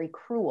stuff is very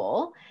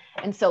cruel.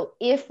 And so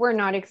if we're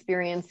not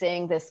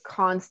experiencing this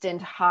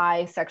constant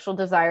high sexual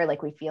desire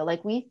like we feel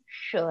like we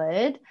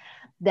should,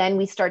 then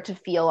we start to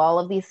feel all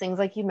of these things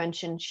like you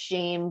mentioned: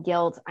 shame,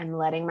 guilt, I'm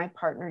letting my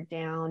partner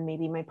down,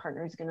 maybe my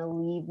partner is going to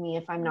leave me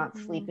if I'm not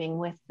sleeping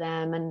with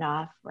them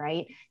enough,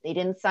 right? They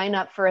didn't sign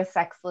up for a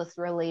sexless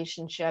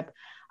relationship.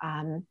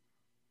 I'm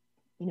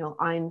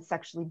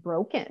sexually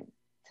broken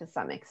to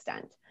some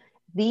extent.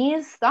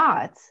 These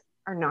thoughts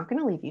are not going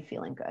to leave you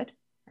feeling good,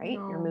 right?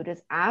 No. Your mood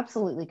is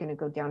absolutely going to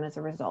go down as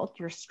a result.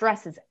 Your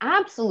stress is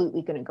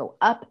absolutely going to go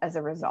up as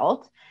a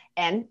result.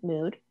 And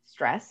mood,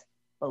 stress,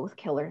 both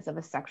killers of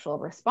a sexual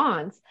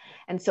response.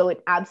 And so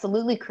it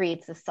absolutely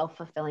creates a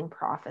self-fulfilling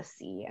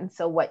prophecy. And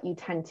so what you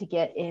tend to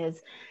get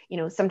is,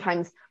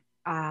 sometimes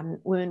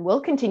women will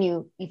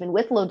continue, even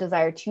with low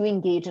desire, to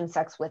engage in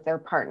sex with their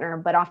partner,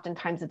 but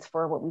oftentimes it's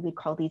for what we would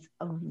call these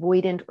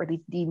avoidant or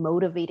these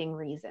demotivating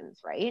reasons,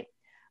 right?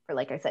 For,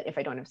 like I said, if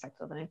I don't have sex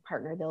with my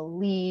partner, they'll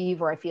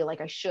leave, or I feel like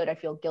I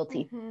feel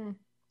guilty. And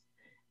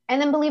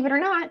then, believe it or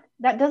not,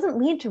 that doesn't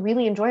lead to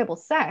really enjoyable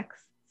sex.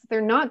 So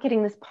they're not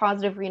getting this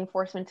positive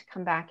reinforcement to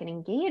come back and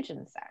engage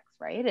in sex,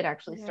 right? It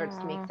actually starts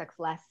to make sex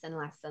less and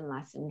less and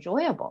less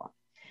enjoyable.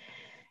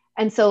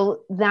 And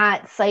so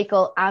that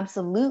cycle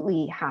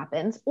absolutely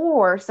happens.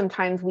 Or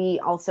sometimes we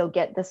also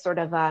get this sort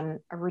of a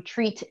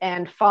retreat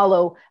and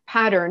follow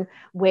pattern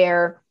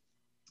where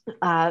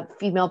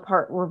female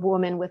part or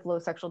woman with low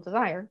sexual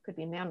desire, could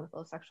be a man with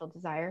low sexual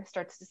desire,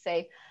 starts to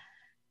say,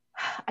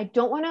 I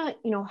don't want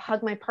to,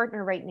 hug my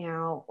partner right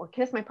now or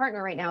kiss my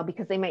partner right now,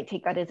 because they might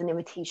take that as an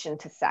invitation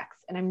to sex,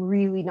 and I'm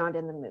really not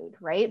in the mood,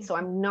 right? So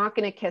I'm not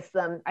going to kiss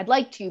them. I'd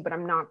like to, but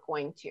I'm not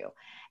going to.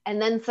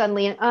 And then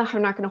suddenly,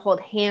 I'm not going to hold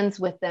hands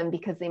with them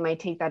because they might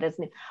take that as,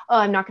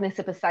 I'm not going to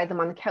sit beside them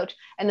on the couch.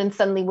 And then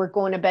suddenly we're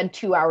going to bed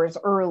 2 hours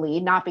early,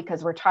 not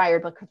because we're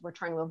tired, but because we're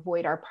trying to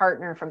avoid our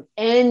partner from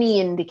any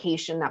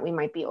indication that we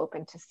might be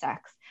open to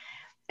sex.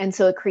 And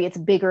so it creates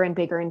bigger and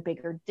bigger and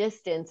bigger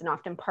distance. And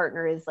often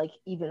partner is like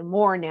even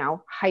more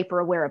now hyper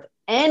aware of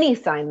any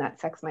sign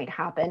that sex might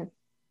happen.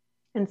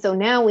 And so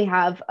now we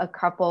have a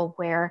couple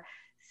where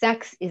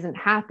sex isn't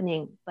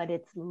happening, but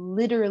it's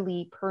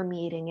literally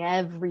permeating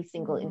every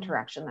single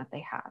interaction that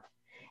they have.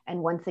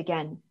 And once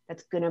again,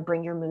 that's going to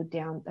bring your mood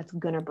down. That's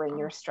going to bring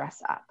your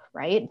stress up,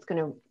 right? It's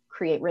going to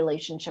create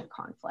relationship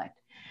conflict.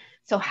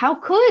 So how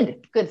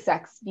could good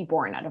sex be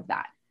born out of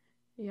that?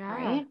 Yeah,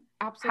 right?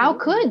 absolutely. How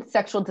could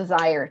sexual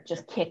desire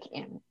just kick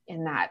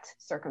in that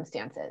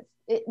circumstances?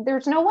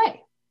 There's no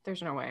way.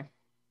 There's no way.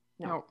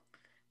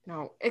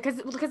 No,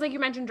 because like you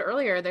mentioned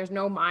earlier, there's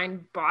no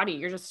mind body.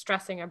 You're just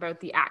stressing about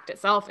the act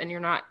itself, and you're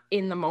not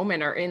in the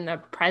moment or in the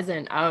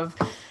present of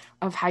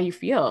how you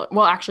feel.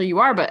 Well, actually you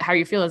are, but how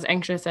you feel is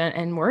anxious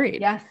and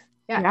worried. Yes.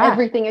 Yeah.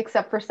 Everything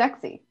except for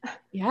sexy.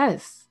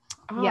 Yes.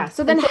 Oh, yes.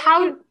 So then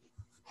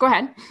go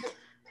ahead.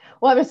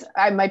 Well,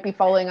 I might be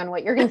following on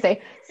what you're going to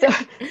say.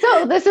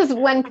 So this is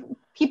when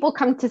people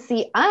come to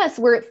see us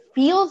where it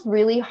feels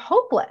really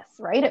hopeless,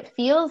 right? It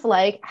feels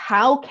like,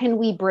 how can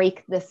we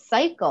break this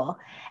cycle?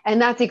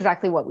 And that's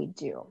exactly what we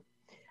do.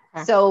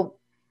 Okay. So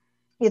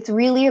it's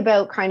really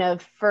about kind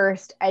of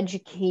first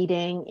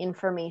educating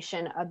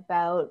information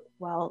about,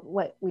 well,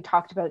 what we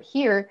talked about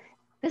here.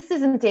 This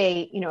isn't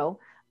a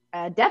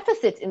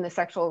deficit in the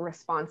sexual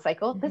response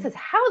cycle. This is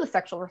how the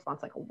sexual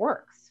response cycle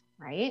works.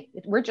 Right?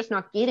 We're just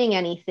not getting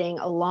anything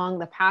along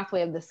the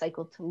pathway of the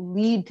cycle to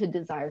lead to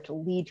desire, to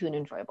lead to an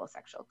enjoyable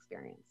sexual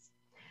experience.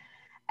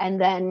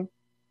 And then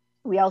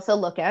we also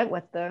look at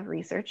what the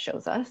research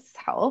shows us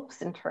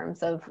helps in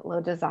terms of low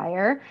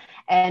desire.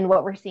 And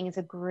what we're seeing is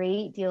a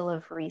great deal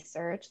of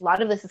research. A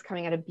lot of this is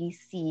coming out of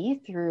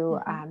BC through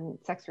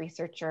sex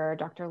researcher,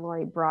 Dr.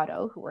 Lori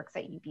Brotto, who works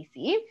at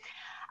UBC.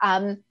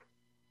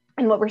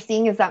 And what we're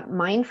seeing is that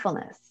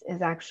mindfulness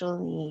is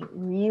actually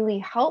really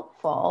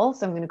helpful.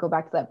 So I'm going to go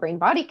back to that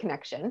brain-body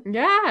connection.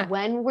 Yeah.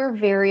 When we're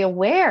very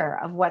aware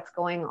of what's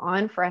going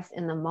on for us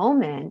in the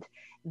moment,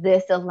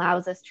 this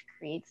allows us to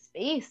create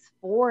space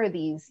for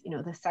these,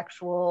 the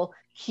sexual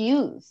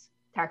cues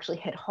to actually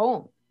hit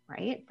home,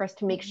 right? For us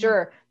to make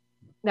sure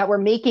that we're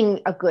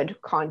making a good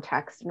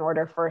context in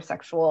order for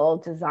sexual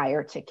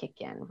desire to kick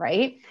in,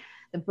 right?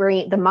 The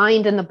brain, the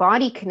mind and the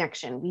body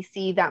connection, we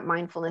see that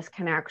mindfulness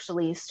can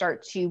actually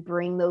start to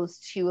bring those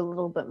two a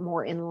little bit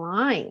more in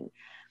line.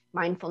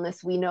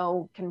 Mindfulness, we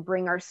know, can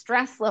bring our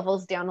stress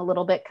levels down a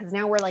little bit because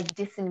now we're like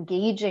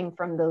disengaging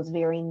from those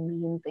very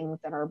mean things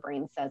that our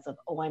brain says of,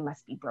 oh, I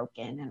must be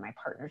broken and my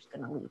partner's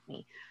going to leave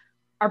me.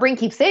 Our brain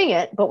keeps saying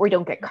it, but we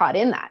don't get caught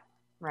in that,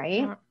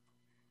 right? Yeah.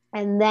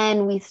 And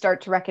then we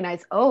start to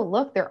recognize, oh,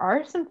 look, there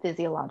are some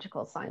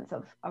physiological signs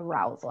of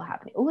arousal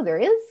happening. Oh, there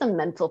is some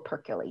mental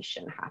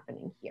percolation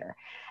happening here.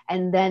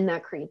 And then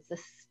that creates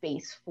this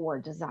space for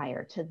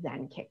desire to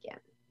then kick in.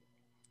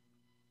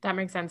 That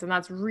makes sense. And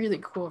that's really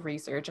cool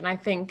research. And I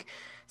think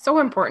so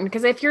important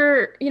because if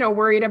you're,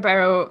 worried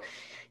about,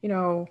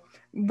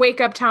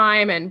 wake up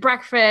time and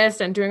breakfast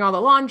and doing all the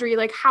laundry,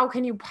 like how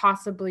can you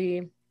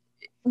possibly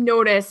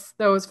notice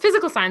those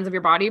physical signs of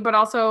your body, but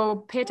also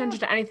pay attention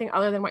to anything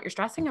other than what you're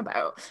stressing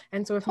about.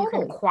 And so if you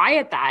can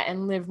quiet that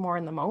and live more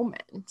in the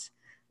moment.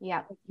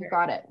 Yeah, you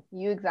got it.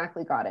 You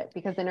exactly got it.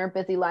 Because in our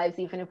busy lives,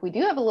 even if we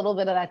do have a little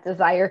bit of that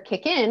desire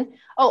kick in,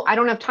 oh, I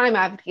don't have time.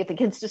 I have to get the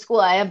kids to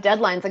school. I have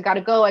deadlines. I got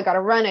to go. I got to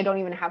run. I don't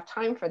even have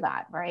time for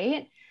that.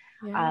 Right.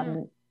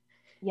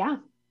 Yeah.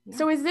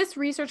 So is this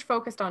research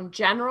focused on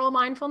general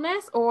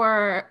mindfulness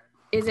or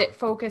is it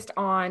focused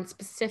on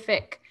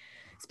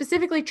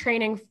specifically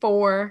training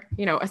for,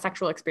 a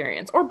sexual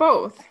experience or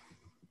both?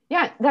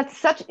 Yeah, it's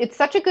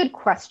such a good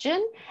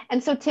question.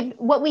 And so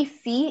what we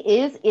see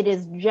is it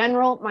is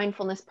general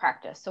mindfulness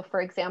practice. So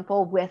for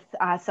example, with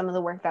some of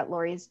the work that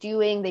Lori is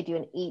doing, they do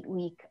an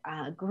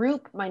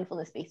 8-week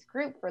mindfulness-based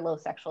group for low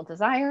sexual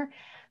desire.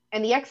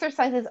 And the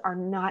exercises are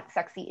not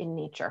sexy in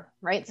nature,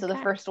 right? So the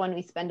first one,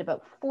 we spend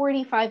about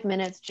 45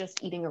 minutes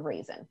just eating a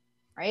raisin,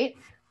 right?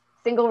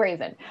 Single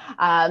raisin.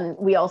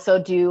 We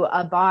also do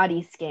a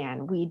body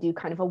scan. We do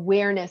kind of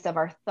awareness of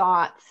our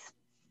thoughts.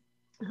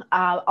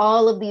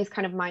 All of these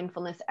kind of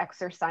mindfulness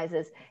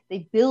exercises,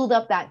 they build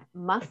up that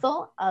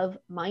muscle of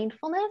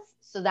mindfulness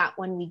so that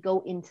when we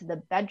go into the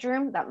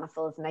bedroom, that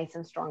muscle is nice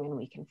and strong and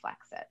we can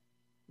flex it,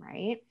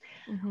 right?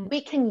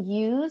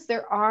 Mm-hmm.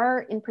 There are,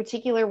 in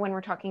particular, when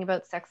we're talking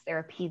about sex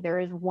therapy,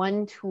 there is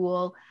one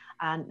tool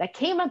that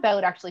came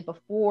about actually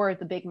before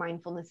the big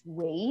mindfulness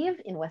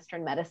wave in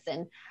Western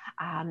medicine.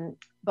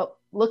 But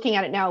looking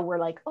at it now, we're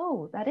like,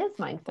 oh, that is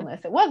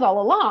mindfulness. It was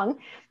all along.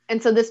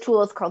 And so this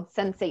tool is called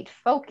Sensate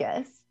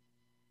Focus.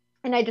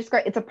 And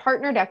it's a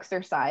partnered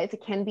exercise.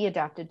 It can be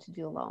adapted to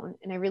do alone.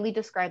 And I really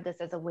describe this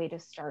as a way to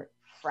start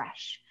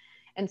fresh.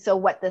 And so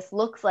what this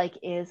looks like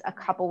is a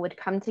couple would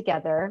come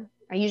together.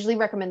 I usually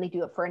recommend they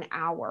do it for an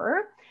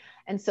hour.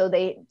 And so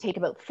they take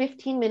about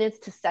 15 minutes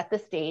to set the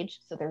stage.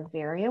 So they're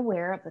very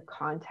aware of the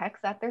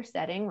context that they're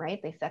setting,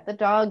 right? They set the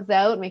dogs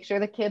out, make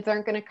sure the kids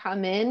aren't going to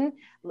come in,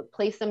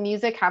 play some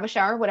music, have a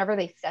shower, whatever.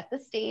 They set the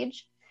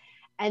stage.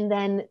 And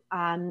then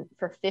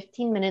for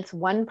 15 minutes,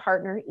 one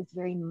partner is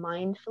very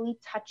mindfully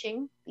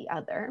touching the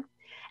other.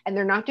 And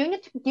they're not doing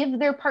it to give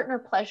their partner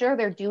pleasure.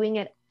 They're doing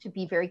it to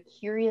be very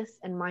curious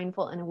and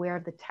mindful and aware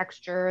of the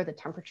texture, the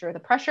temperature, the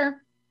pressure.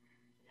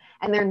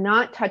 And they're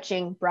not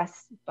touching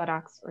breasts,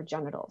 buttocks, or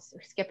genitals.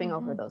 They're skipping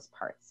over those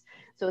parts.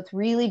 So it's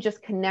really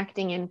just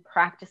connecting and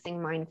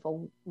practicing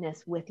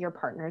mindfulness with your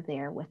partner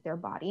there with their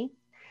body.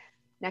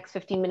 Next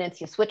 15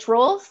 minutes, you switch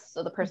roles.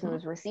 So the person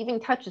who's receiving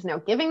touch is now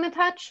giving the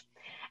touch.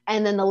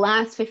 And then the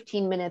last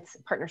 15 minutes,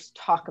 partners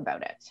talk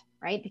about it,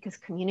 right? Because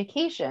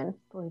communication,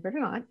 believe it or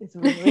not, is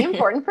really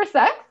important for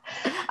sex.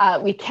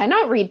 We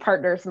cannot read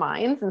partners'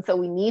 minds. And so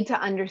we need to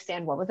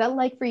understand, what was that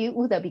like for you?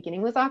 Ooh, that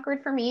beginning was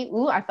awkward for me.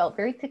 Ooh, I felt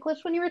very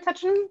ticklish when you were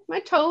touching my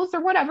toes or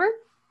whatever.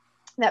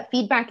 That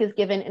feedback is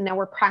given. And now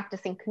we're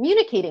practicing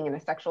communicating in a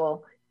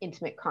sexual,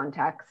 intimate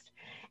context.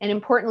 And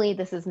importantly,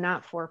 this is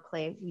not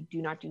foreplay. We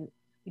do not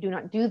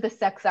do the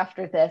sex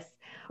after this,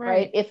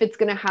 right? If it's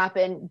going to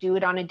happen, do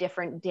it on a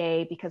different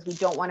day, because we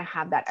don't want to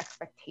have that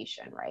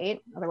expectation, right?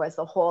 Otherwise,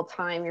 the whole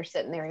time you're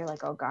sitting there, you're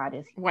like, oh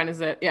God, when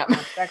is it? Yeah.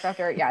 Sex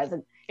after? Yeah.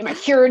 Am I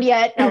cured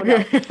yet? No.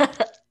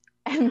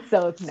 And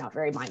so it's not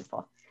very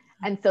mindful.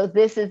 And so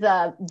this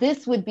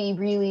would be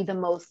really the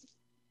most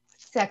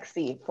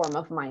sexy form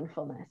of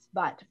mindfulness,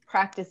 but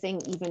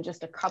practicing even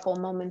just a couple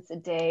moments a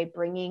day,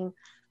 bringing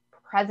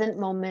present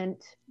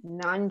moment,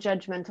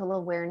 non-judgmental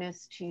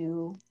awareness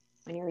to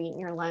when you're eating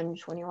your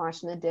lunch, when you're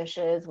washing the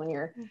dishes, when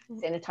you're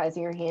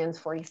sanitizing your hands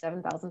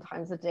 47,000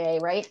 times a day,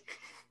 right?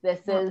 This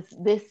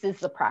is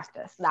the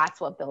practice. That's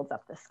what builds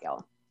up the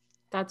skill.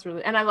 That's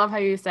really, and I love how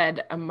you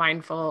said a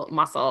mindful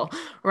muscle,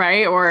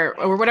 right? Or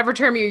whatever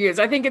term you use.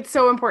 I think it's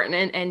so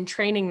important and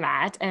training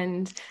that.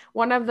 And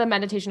one of the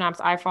meditation apps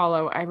I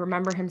follow, I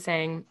remember him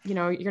saying,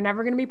 you're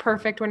never going to be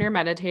perfect when you're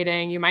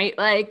meditating. You might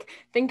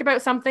think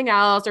about something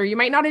else, or you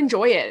might not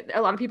enjoy it.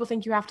 A lot of people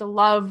think you have to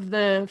love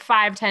the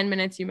 5-10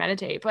 minutes you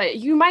meditate, but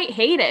you might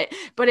hate it,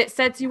 but it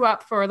sets you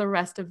up for the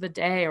rest of the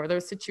day or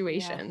those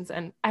situations. Yes.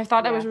 And I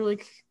thought that was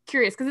really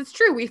curious, because it's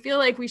true. We feel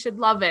like we should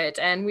love it.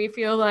 And we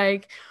feel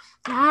like,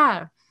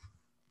 yeah,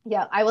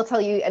 I will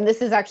tell you, and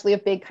this is actually a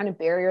big kind of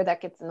barrier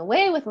that gets in the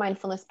way with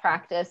mindfulness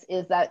practice,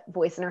 is that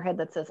voice in our head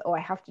that says, oh,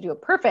 I have to do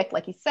it perfect.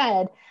 Like you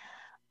said,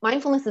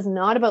 mindfulness is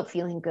not about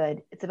feeling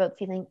good. It's about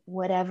feeling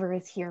whatever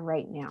is here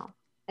right now.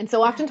 And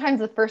so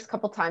oftentimes the first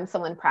couple times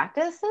someone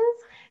practices,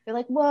 they're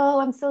like, whoa,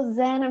 I'm so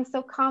zen. I'm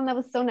so calm. That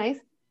was so nice.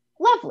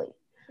 Lovely.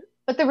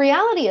 But the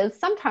reality is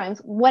sometimes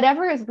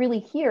whatever is really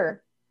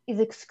here is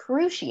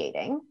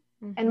excruciating.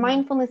 And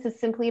mindfulness is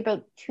simply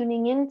about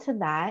tuning into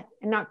that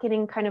and not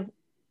getting kind of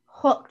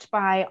hooked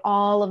by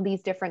all of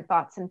these different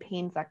thoughts and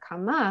pains that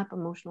come up,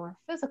 emotional or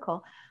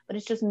physical, but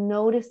it's just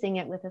noticing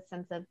it with a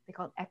sense of, they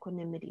call it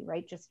equanimity,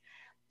 right? Just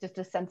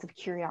a sense of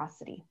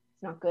curiosity.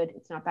 It's not good.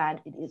 It's not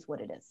bad. It is what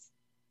it is,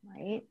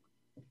 right?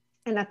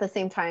 And at the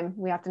same time,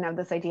 we often have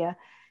this idea,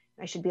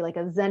 I should be like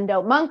a Zenned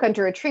out monk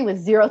under a tree with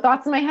zero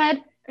thoughts in my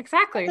head.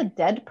 Exactly. It's a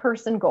dead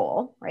person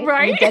goal, right?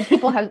 Right. I mean, dead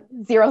people have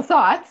zero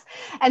thoughts.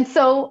 And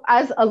so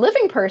as a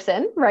living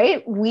person,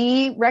 right,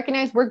 we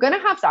recognize we're going to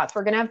have thoughts.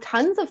 We're going to have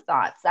tons of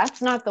thoughts.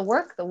 That's not the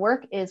work. The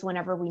work is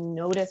whenever we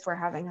notice we're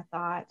having a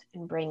thought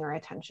and bring our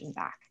attention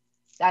back.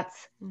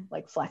 That's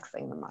like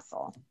flexing the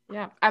muscle.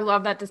 Yeah. I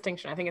love that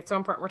distinction. I think it's so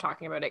important we're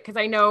talking about it, because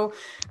I know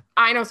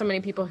so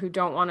many people who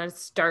don't want to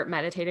start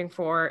meditating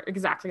for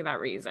exactly that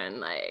reason.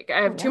 Like,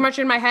 I have too much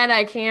in my head.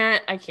 I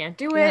can't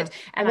do it.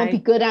 And I won't be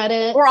good at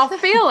it, or I'll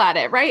fail at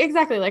it. Right.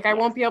 Exactly. Like I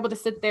won't be able to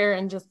sit there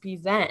and just be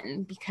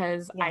zen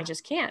because I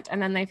just can't.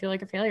 And then they feel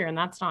like a failure, and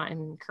that's not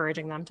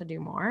encouraging them to do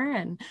more.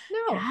 And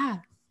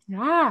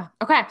yeah.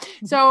 Okay.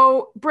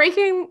 So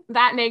breaking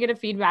that negative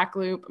feedback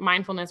loop,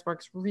 mindfulness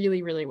works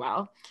really, really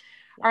well.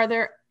 Are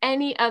there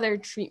any other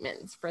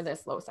treatments for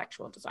this low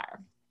sexual desire?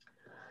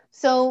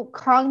 So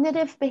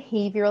cognitive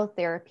behavioral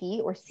therapy,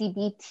 or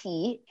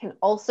CBT, can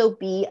also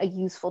be a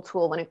useful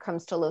tool when it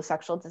comes to low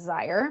sexual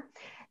desire.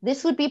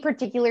 This would be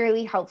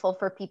particularly helpful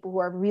for people who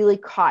are really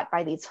caught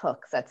by these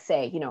hooks that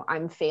say,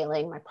 I'm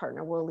failing, my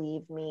partner will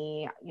leave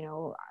me,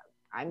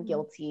 I'm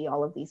guilty,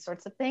 all of these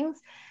sorts of things.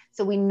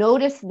 So we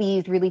notice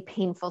these really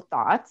painful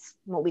thoughts,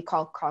 what we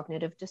call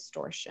cognitive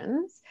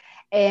distortions,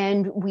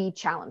 and we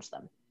challenge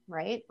them.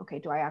 Right? Okay.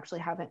 Do I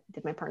actually have it?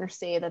 Did my partner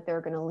say that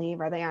they're going to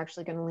leave? Are they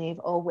actually going to leave?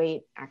 Oh,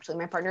 wait, actually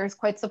my partner is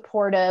quite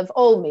supportive.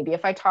 Oh, maybe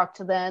if I talk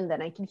to them,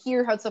 then I can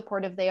hear how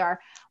supportive they are.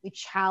 We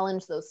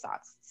challenge those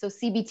thoughts. So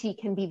CBT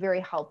can be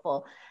very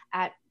helpful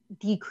at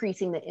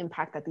decreasing the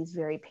impact that these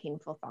very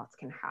painful thoughts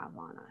can have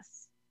on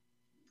us.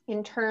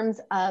 In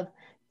terms of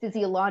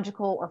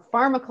physiological or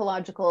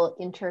pharmacological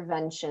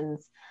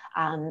interventions,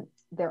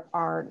 there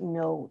are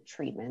no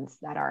treatments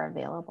that are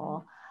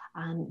available.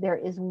 There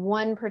is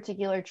one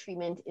particular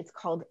treatment. It's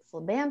called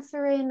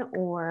flibanserin,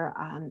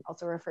 or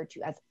also referred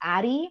to as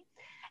Addyi.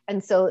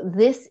 And so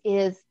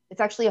it's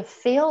actually a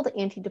failed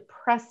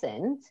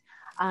antidepressant.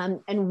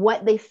 And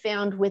what they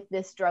found with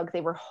this drug,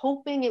 they were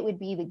hoping it would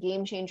be the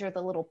game changer,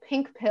 the little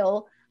pink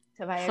pill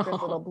to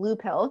Viagra's little blue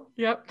pill.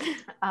 Yep.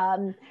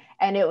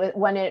 And it was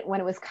when it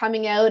was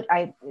coming out,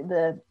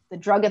 the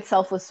drug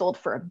itself was sold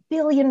for $1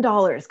 billion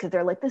because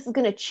they're like, this is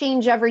going to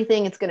change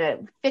everything. It's going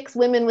to fix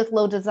women with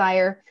low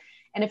desire.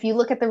 And if you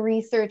look at the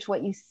research,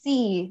 what you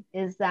see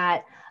is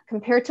that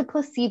compared to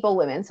placebo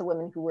women, so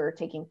women who were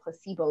taking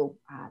placebo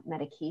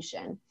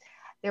medication,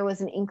 there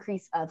was an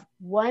increase of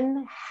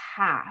 1/2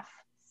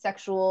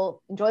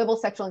 enjoyable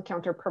sexual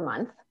encounter per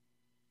month.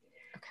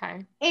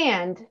 Okay.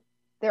 And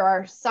there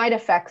are side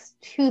effects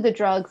to the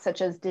drug,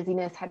 such as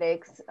dizziness,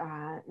 headaches,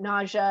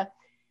 nausea,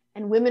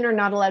 and women are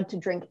not allowed to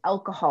drink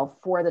alcohol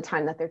for the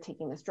time that they're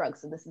taking this drug.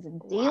 So this is a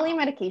daily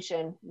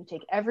medication you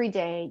take every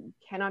day. You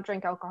cannot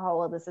drink alcohol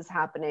while this is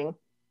happening.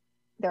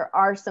 There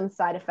are some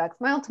side effects,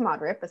 mild to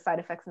moderate, but side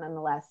effects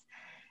nonetheless.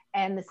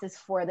 And this is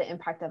for the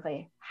impact of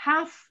a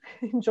 1/2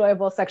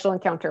 enjoyable sexual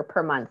encounter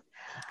per month.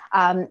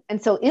 And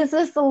so is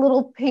this a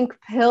little pink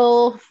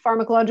pill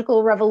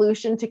pharmacological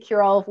revolution to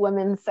cure all of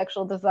women's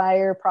sexual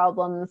desire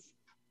problems?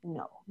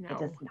 No,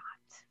 it is not.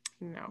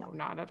 No,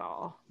 not at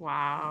all.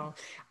 Wow.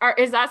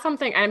 Is that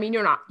something, I mean,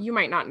 you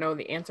might not know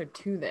the answer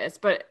to this,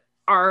 but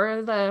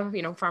are the,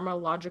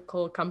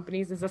 pharmacological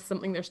companies, is this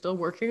something they're still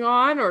working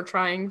on or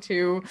trying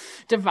to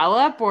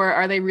develop, or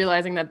are they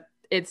realizing that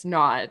it's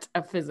not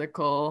a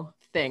physical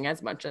thing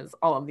as much as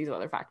all of these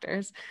other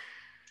factors?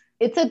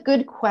 It's a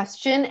good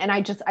question. And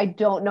I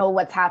don't know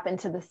what's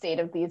happened to the state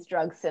of these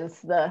drugs since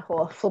the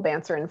whole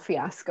flubanserin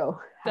fiasco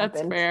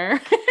happened. That's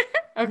fair.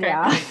 Okay.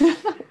 Yeah.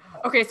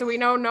 Okay. So we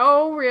know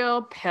no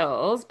real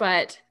pills,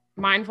 but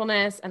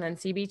mindfulness and then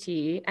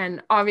CBT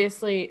and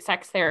obviously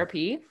sex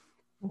therapy,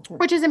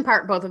 which is in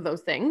part both of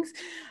those things.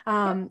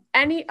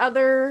 Any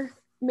other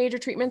major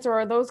treatments, or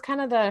are those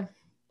kind of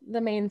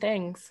the main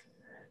things?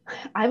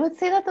 I would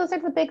say that those are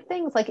the big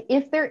things. Like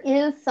if there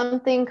is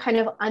something kind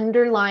of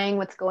underlying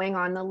what's going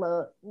on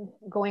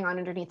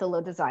underneath the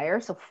low desire.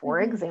 So for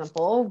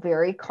example,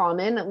 very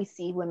common that we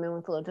see women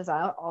with low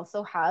desire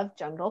also have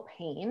genital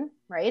pain,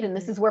 right? And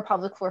this is where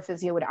pelvic floor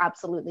physio would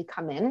absolutely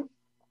come in.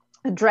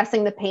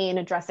 Addressing the pain,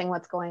 addressing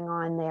what's going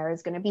on there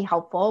is going to be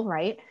helpful,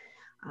 right?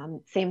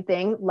 Same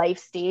thing, life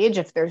stage.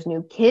 If there's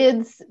new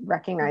kids,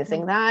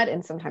 recognizing that,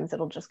 and sometimes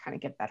it'll just kind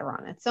of get better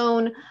on its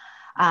own.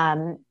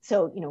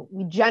 So,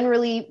 we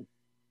generally,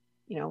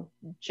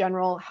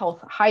 general health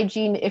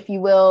hygiene, if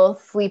you will,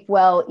 sleep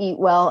well, eat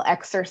well,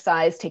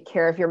 exercise, take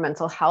care of your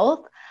mental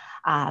health.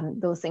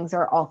 Those things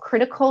are all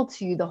critical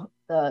to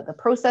the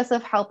process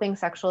of helping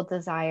sexual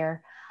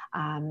desire.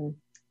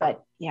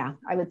 But yeah,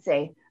 I would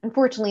say,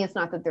 unfortunately, it's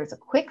not that there's a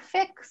quick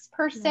fix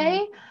per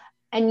se.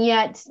 And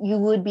yet you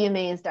would be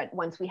amazed at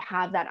once we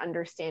have that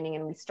understanding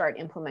and we start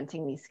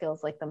implementing these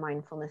skills, like the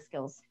mindfulness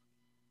skills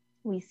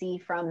we see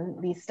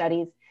from these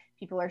studies.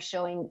 People are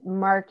showing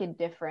marked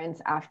difference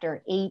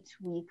after 8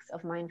 weeks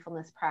of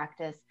mindfulness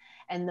practice.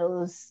 And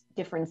those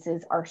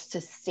differences are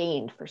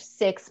sustained for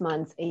 6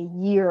 months, a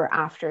year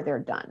after they're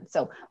done.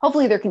 So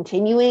hopefully they're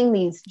continuing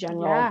these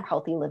general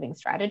healthy living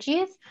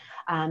strategies.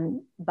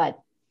 But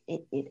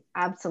it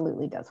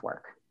absolutely does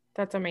work.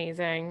 That's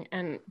amazing.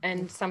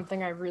 And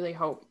something I really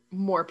hope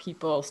more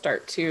people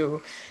start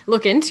to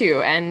look into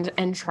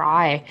and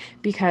try,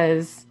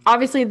 because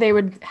obviously they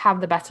would have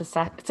the best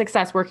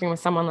success working with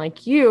someone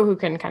like you who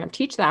can kind of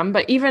teach them.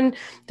 But even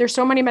there's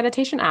so many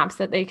meditation apps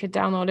that they could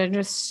download and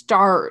just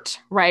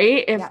start,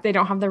 right? If they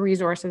don't have the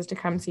resources to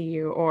come see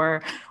you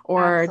or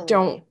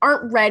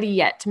aren't ready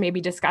yet to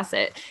maybe discuss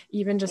it,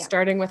 even just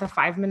starting with a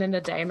 5-minute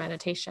a day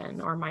meditation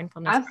or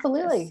mindfulness.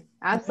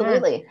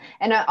 Absolutely.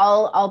 And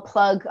I'll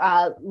plug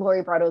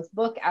Lori Brotto's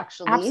book,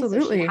 actually.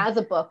 Absolutely. So she has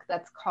a book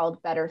that's called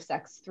Better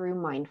Sex Through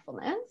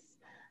Mindfulness,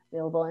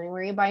 available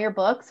anywhere you buy your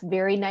books.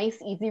 Very nice,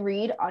 easy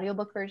read,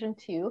 audiobook version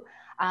too.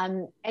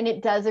 And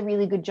it does a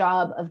really good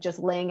job of just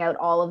laying out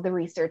all of the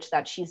research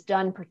that she's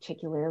done,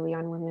 particularly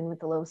on women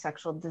with a low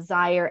sexual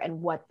desire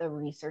and what the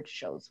research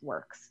shows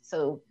works.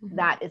 So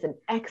that is an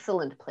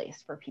excellent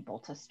place for people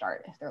to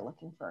start if they're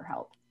looking for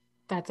help.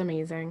 That's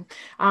amazing.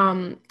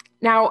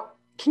 Now,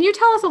 can you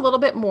tell us a little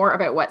bit more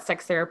about what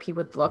sex therapy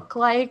would look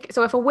like?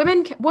 So if a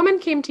woman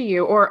came to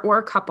you or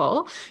a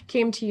couple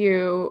came to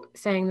you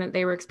saying that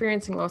they were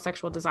experiencing low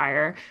sexual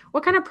desire,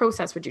 what kind of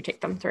process would you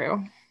take them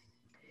through?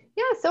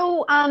 Yeah.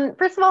 So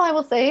first of all, I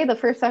will say the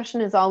first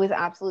session is always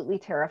absolutely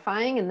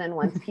terrifying. And then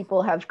once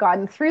people have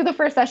gotten through the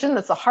first session,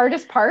 that's the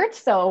hardest part.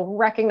 So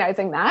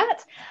recognizing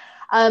that.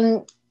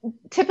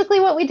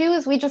 Typically what we do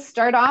is we just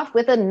start off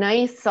with a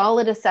nice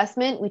solid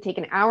assessment. We take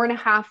an hour and a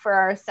half for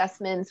our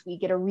assessments. We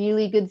get a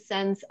really good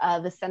sense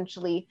of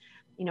essentially,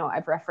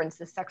 I've referenced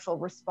the sexual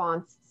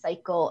response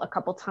cycle a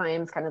couple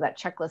times, kind of that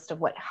checklist of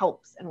what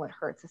helps and what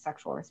hurts a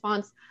sexual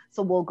response.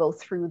 So we'll go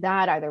through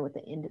that either with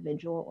the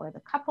individual or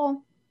the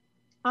couple.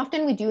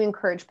 Often we do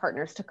encourage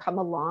partners to come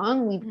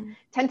along. We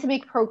tend to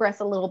make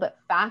progress a little bit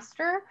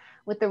faster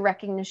with the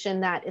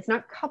recognition that it's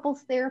not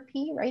couples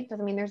therapy, right?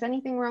 Doesn't mean there's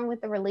anything wrong with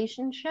the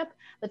relationship,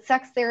 but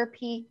sex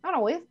therapy, not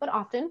always, but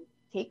often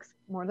takes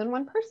more than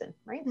one person,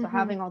 right? So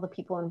having all the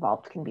people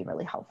involved can be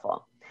really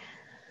helpful.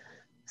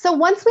 So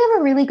once we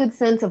have a really good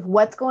sense of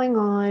what's going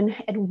on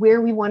and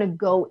where we want to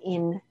go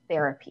in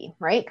therapy,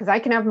 right? Because I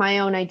can have my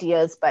own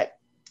ideas, but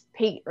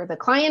the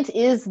client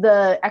is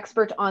the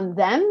expert on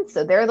them.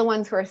 So they're the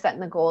ones who are setting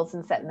the goals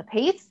and setting the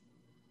pace.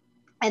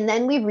 And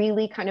then we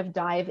really kind of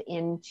dive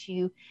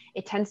into,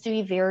 it tends to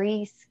be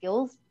very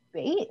skills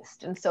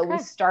based. And so we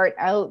start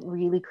out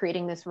really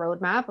creating this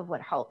roadmap of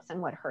what helps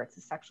and what hurts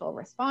a sexual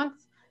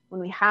response.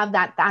 When we have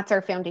that, that's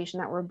our foundation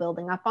that we're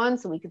building up on.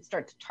 So we could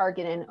start to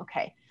target in,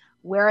 okay,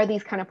 where are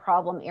these kind of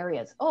problem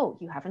areas? Oh,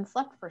 you haven't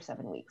slept for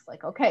 7 weeks.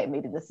 Like, okay,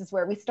 maybe this is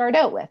where we start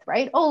out with,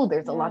 right? Oh,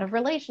 there's a lot of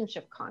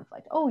relationship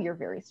conflict. Oh, you're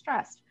very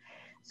stressed.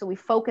 So we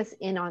focus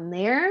in on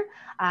there,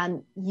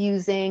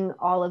 using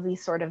all of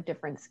these sort of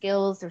different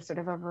skills. There's sort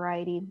of a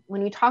variety.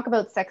 When we talk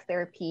about sex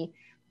therapy,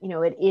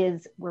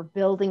 we're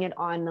building it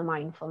on the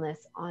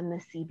mindfulness, on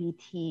the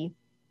CBT.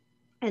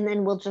 And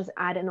then we'll just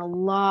add in a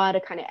lot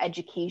of kind of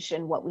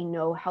education, what we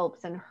know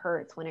helps and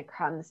hurts when it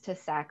comes to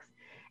sex.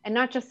 And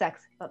not just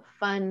sex, but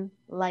fun,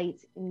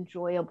 light,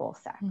 enjoyable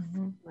sex,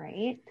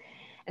 right?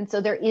 And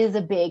so there is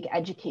a big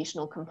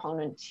educational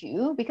component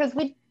too, because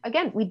we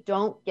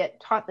don't get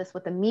taught this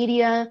with the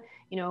media,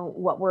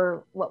 what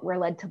we're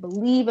led to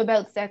believe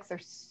about sex.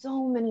 There's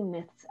so many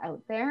myths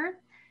out there.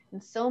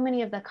 And so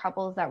many of the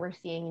couples that we're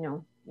seeing,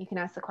 you can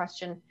ask the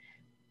question,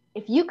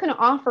 if you can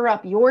offer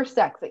up your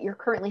sex that you're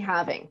currently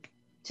having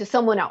to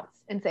someone else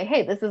and say,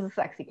 hey, this is the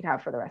sex you could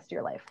have for the rest of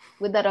your life,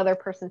 would that other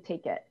person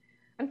take it?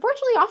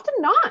 Unfortunately, often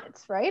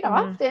not, right?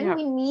 Often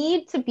we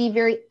need to be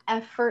very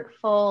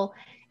effortful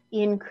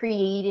in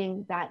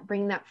creating that,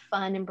 bring that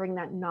fun and bring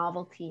that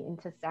novelty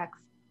into sex.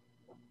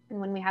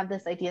 And when we have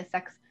this idea,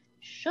 sex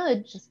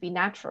should just be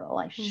natural.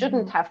 I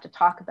shouldn't have to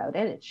talk about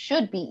it. It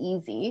should be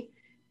easy.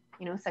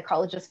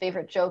 Psychologists'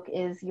 favorite joke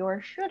is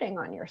you're shooting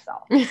on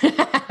yourself.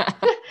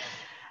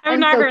 I've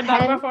not heard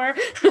that before.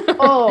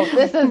 Oh,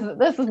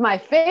 this is my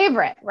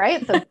favorite,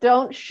 right? So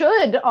don't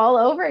should all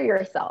over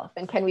yourself.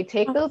 And can we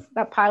take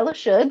that pile of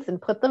shoulds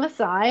and put them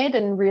aside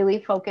and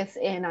really focus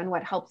in on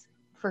what helps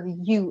for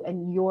you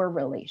and your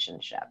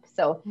relationship?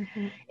 So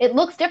it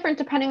looks different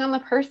depending on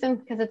the person,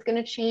 because it's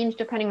going to change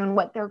depending on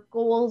what their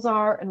goals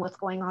are and what's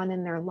going on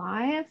in their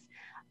lives,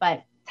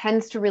 but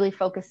tends to really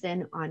focus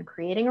in on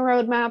creating a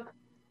roadmap,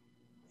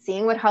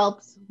 seeing what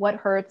helps, what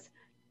hurts,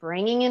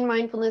 bringing in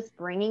mindfulness,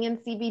 bringing in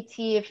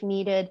CBT if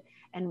needed,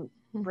 and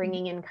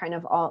bringing in kind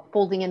of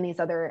folding in these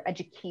other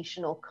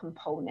educational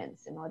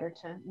components in order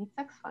to make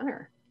sex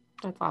funner.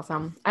 That's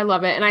awesome. I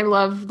love it. And I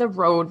love the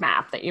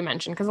roadmap that you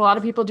mentioned, because a lot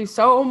of people do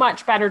so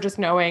much better just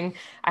knowing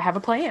I have a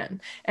plan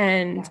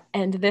and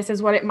this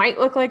is what it might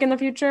look like in the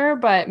future,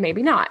 but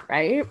maybe not,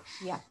 right?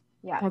 Yeah.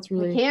 Yeah. That's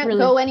really, we can't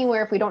go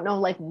anywhere if we don't know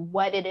like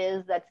what it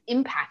is that's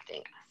impacting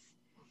us.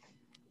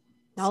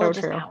 Knowledge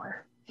is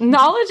power.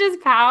 Knowledge is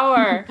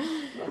power.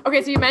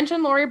 Okay. So you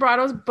mentioned Lori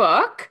Brotto's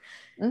book.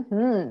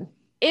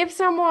 If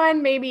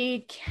someone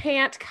maybe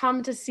can't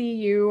come to see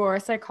you or a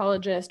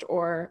psychologist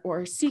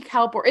or seek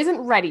help or isn't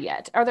ready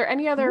yet, are there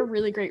any other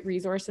really great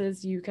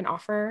resources you can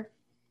offer?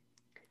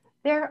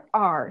 There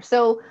are.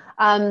 So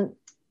I'm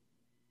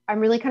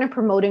really kind of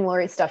promoting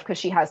Lori's stuff because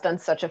she has done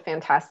such a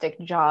fantastic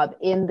job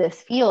in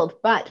this field.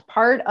 But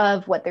part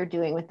of what they're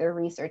doing with their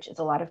research is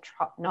a lot of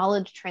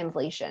knowledge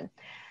translation.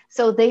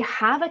 So they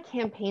have a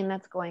campaign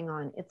that's going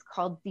on. It's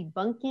called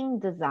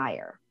Debunking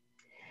Desire.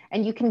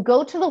 And you can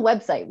go to the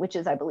website, which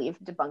is, I believe,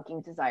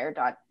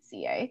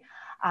 debunkingdesire.ca,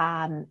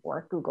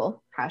 or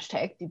Google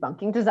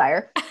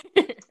 #debunkingdesire.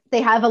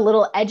 They have a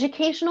little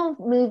educational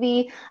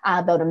movie,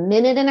 about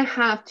 1.5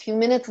 minutes, 2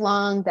 minutes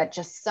long, that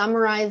just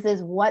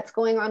summarizes what's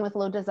going on with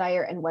low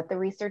desire and what the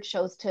research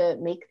shows to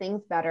make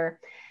things better.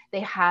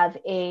 They have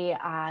a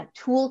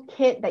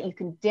toolkit that you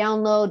can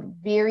download,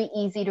 very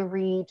easy to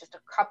read, just a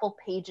couple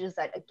pages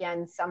that,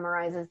 again,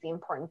 summarizes the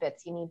important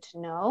bits you need to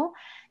know.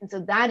 And so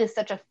that is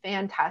such a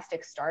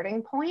fantastic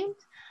starting point.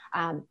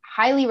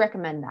 Highly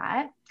recommend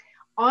that.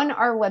 On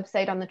our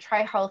website, on the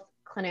TriHealth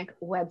Clinic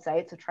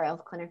website, so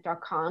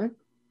trihealthclinic.com,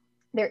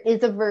 there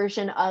is a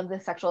version of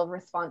the sexual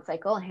response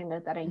cycle, a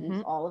handout that I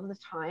use all of the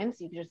time.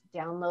 So you can just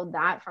download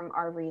that from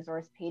our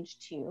resource page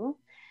too.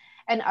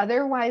 And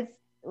otherwise,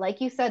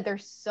 like you said,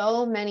 there's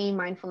so many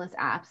mindfulness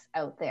apps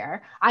out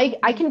there.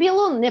 I can be a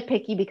little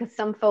nitpicky because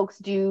some folks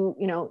do,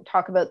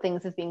 talk about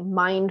things as being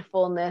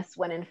mindfulness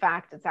when in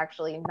fact it's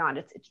actually not.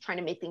 It's trying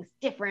to make things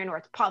different, or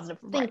it's positive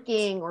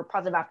thinking or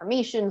positive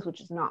affirmations,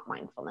 which is not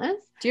mindfulness.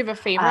 Do you have a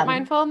favorite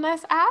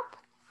mindfulness app?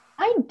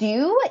 I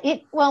do.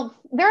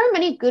 There are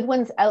many good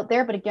ones out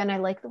there, but again, I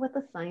like what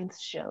the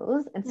science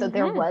shows. And so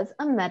there was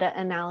a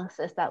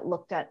meta-analysis that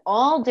looked at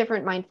all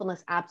different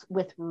mindfulness apps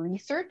with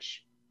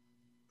research.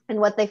 And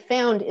what they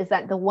found is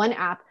that the one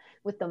app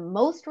with the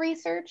most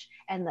research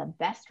and the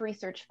best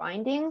research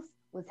findings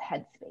was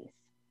Headspace.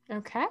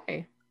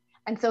 Okay.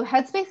 And so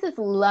Headspace is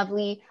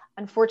lovely.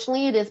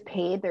 Unfortunately, it is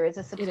paid. There is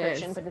a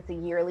subscription, but it's a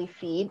yearly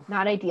fee.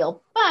 Not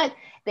ideal, but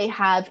they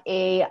have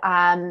a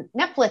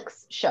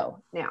Netflix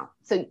show now.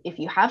 So if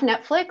you have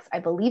Netflix, I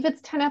believe it's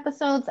 10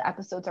 episodes. The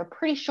episodes are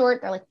pretty short.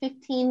 They're like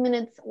 15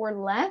 minutes or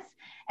less.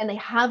 And they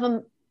have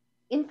them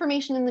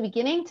information in the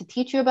beginning to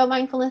teach you about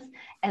mindfulness,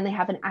 and they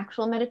have an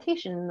actual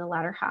meditation in the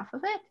latter half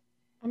of it.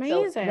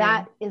 Amazing. So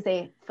that is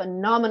a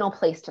phenomenal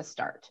place to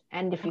start.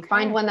 And if you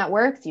find one that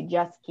works, you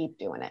just keep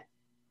doing it.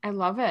 I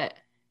love it.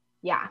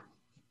 Yeah.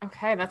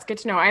 Okay, that's good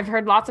to know. I've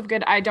heard lots of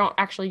good. I don't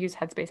actually use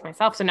Headspace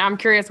myself, so now I'm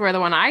curious where the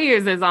one I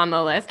use is on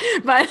the list.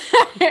 But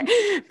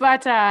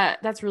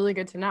that's really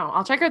good to know.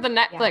 I'll check out the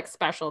Netflix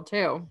special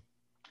too.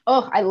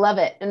 Oh, I love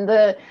it. And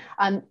the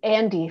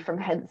Andy from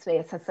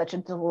Headspace has such a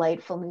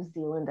delightful New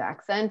Zealand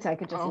accent. I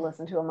could just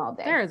listen to him all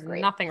day. There is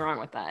nothing wrong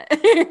with that.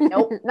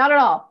 Nope, not at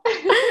all.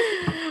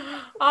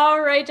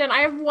 All right, Jen, I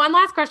have one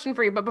last question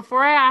for you. But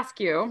before I ask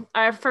you,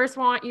 I first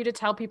want you to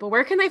tell people,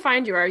 where can they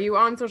find you? Are you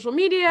on social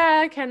media?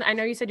 I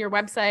know you said your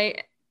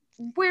website.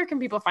 Where can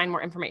people find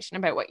more information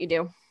about what you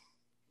do?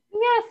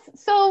 Yes.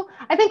 So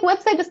I think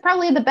website is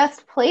probably the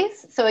best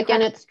place. So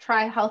again, it's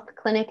Tri Health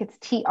Clinic. It's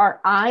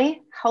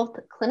TRI Health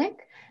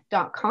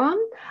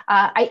Clinic.com.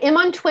 I am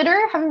on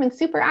Twitter. Haven't been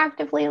super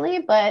active lately,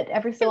 but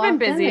every so often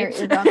there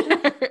is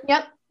options.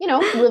 Yep.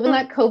 Living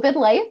that COVID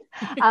life.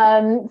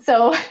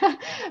 So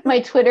my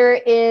Twitter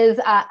is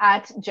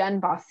at Jen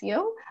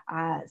Bossio.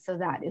 So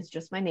that is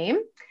just my name.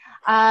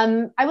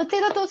 I would say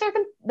that those are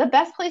the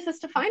best places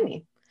to find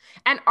me.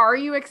 And are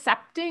you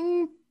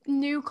accepting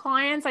new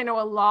clients? I know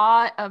a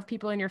lot of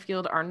people in your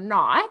field are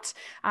not.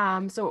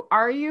 So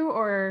are you,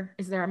 or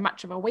is there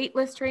much of a wait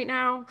list right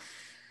now?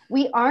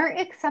 We are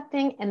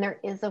accepting, and there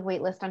is a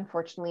wait list,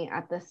 unfortunately,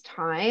 at this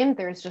time.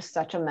 There's just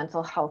such a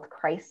mental health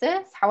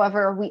crisis.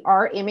 However, we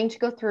are aiming to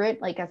go through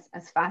it like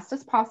as fast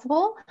as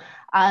possible.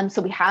 So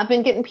we have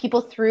been getting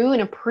people through in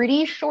a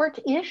pretty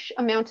short-ish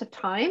amount of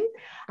time.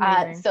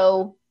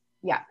 So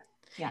yeah.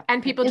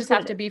 And people just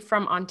have to be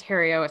from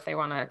Ontario if they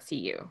want to see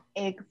you.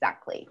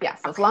 Exactly.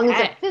 Yes. As long as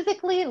they're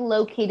physically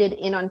located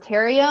in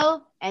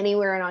Ontario,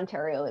 anywhere in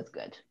Ontario is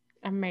good.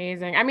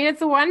 Amazing. I mean, it's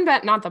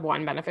not the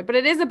one benefit, but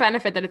it is a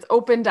benefit that it's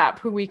opened up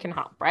who we can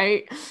help,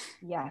 right?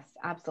 Yes,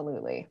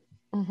 absolutely.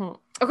 Mm-hmm.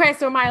 Okay.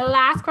 So my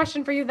last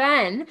question for you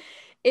then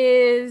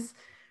is,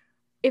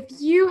 if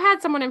you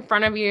had someone in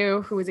front of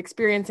you who was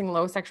experiencing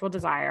low sexual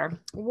desire,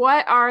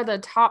 what are the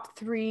top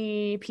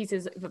 3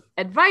 pieces of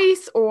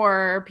advice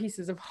or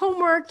pieces of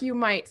homework you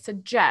might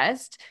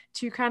suggest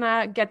to kind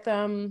of get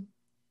them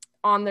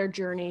on their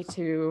journey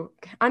to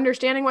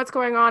understanding what's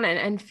going on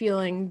and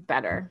feeling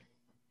better?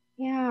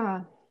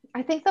 Yeah,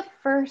 I think the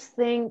first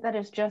thing that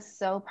is just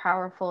so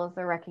powerful is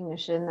the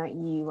recognition that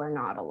you are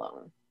not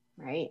alone,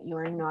 right? You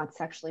are not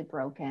sexually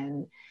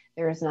broken.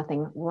 There is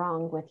nothing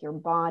wrong with your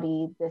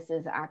body. This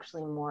is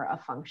actually more a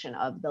function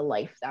of the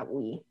life that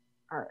we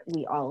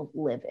all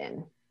live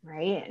in,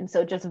 right? And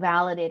so just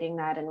validating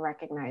that and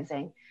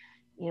recognizing,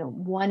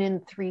 1 in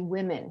 3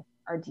 women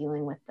are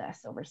dealing with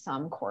this over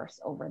some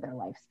course over their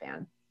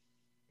lifespan.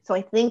 So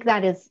I think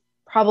that is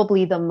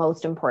probably the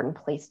most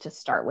important place to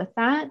start with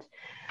that.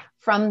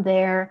 From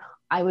there,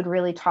 I would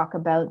really talk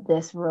about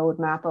this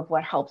roadmap of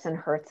what helps and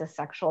hurts a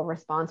sexual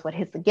response, what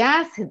hits the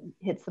gas,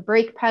 hits the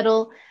brake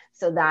pedal.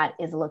 So that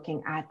is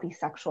looking at the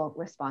sexual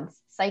response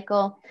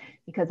cycle,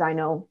 because I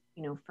know,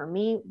 for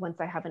me,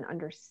 once I have an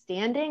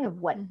understanding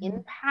of what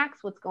impacts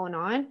what's going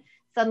on,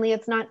 suddenly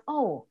it's not,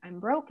 oh, I'm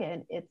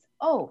broken. It's,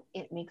 oh,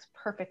 it makes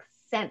perfect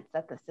sense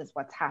that this is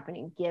what's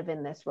happening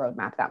given this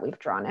roadmap that we've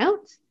drawn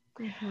out.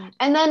 Mm-hmm.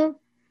 And then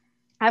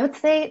I would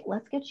say,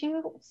 let's get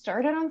you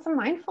started on some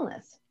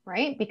mindfulness,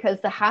 right? Because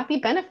the happy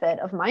benefit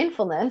of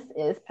mindfulness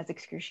is, as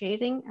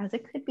excruciating as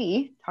it could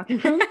be, talking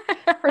from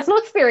personal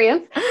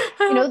experience,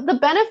 the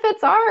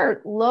benefits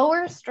are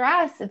lower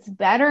stress, it's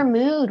better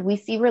mood. We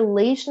see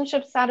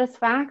relationship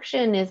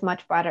satisfaction is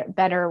much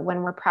better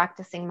when we're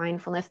practicing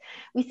mindfulness.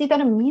 We see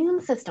that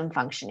immune system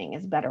functioning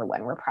is better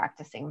when we're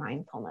practicing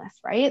mindfulness,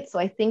 right? So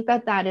I think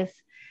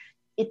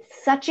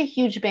it's such a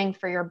huge bang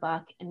for your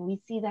buck. And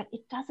we see that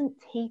it doesn't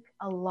take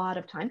a lot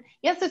of time.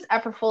 Yes, it's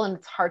effortful and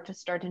it's hard to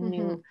start a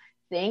new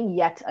thing,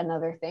 yet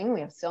another thing. We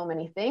have so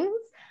many things,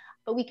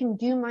 but we can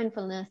do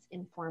mindfulness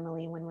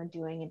informally when we're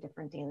doing a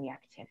different daily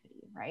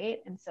activity, right?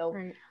 And so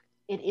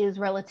it is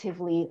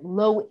relatively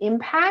low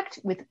impact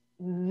with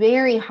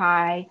very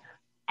high,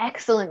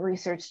 excellent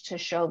research to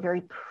show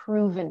very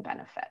proven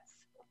benefits,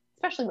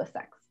 especially with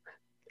sex.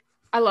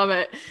 I love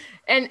it.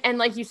 And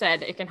like you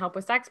said, it can help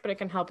with sex, but it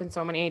can help in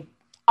so many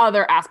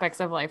other aspects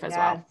of life as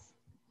well.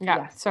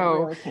 Yeah. Yes, so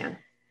it really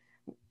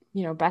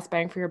can. Best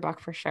bang for your buck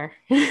for sure.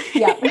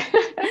 Yeah.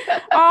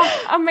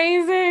 Oh,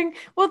 amazing.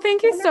 Well,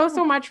 thank you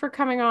so much for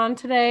coming on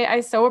today. I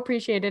so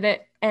appreciated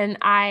it. And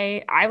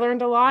I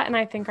learned a lot, and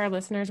I think our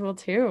listeners will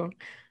too.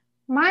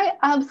 My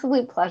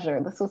absolute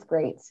pleasure. This was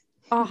great.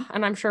 Oh,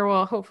 and I'm sure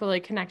we'll hopefully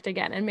connect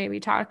again and maybe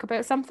talk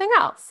about something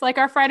else, like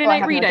our Friday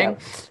night reading.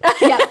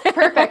 Yeah,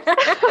 perfect.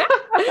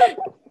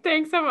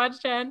 Thanks so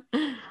much, Jen.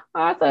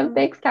 Awesome.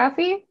 Thanks,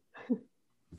 Cassie.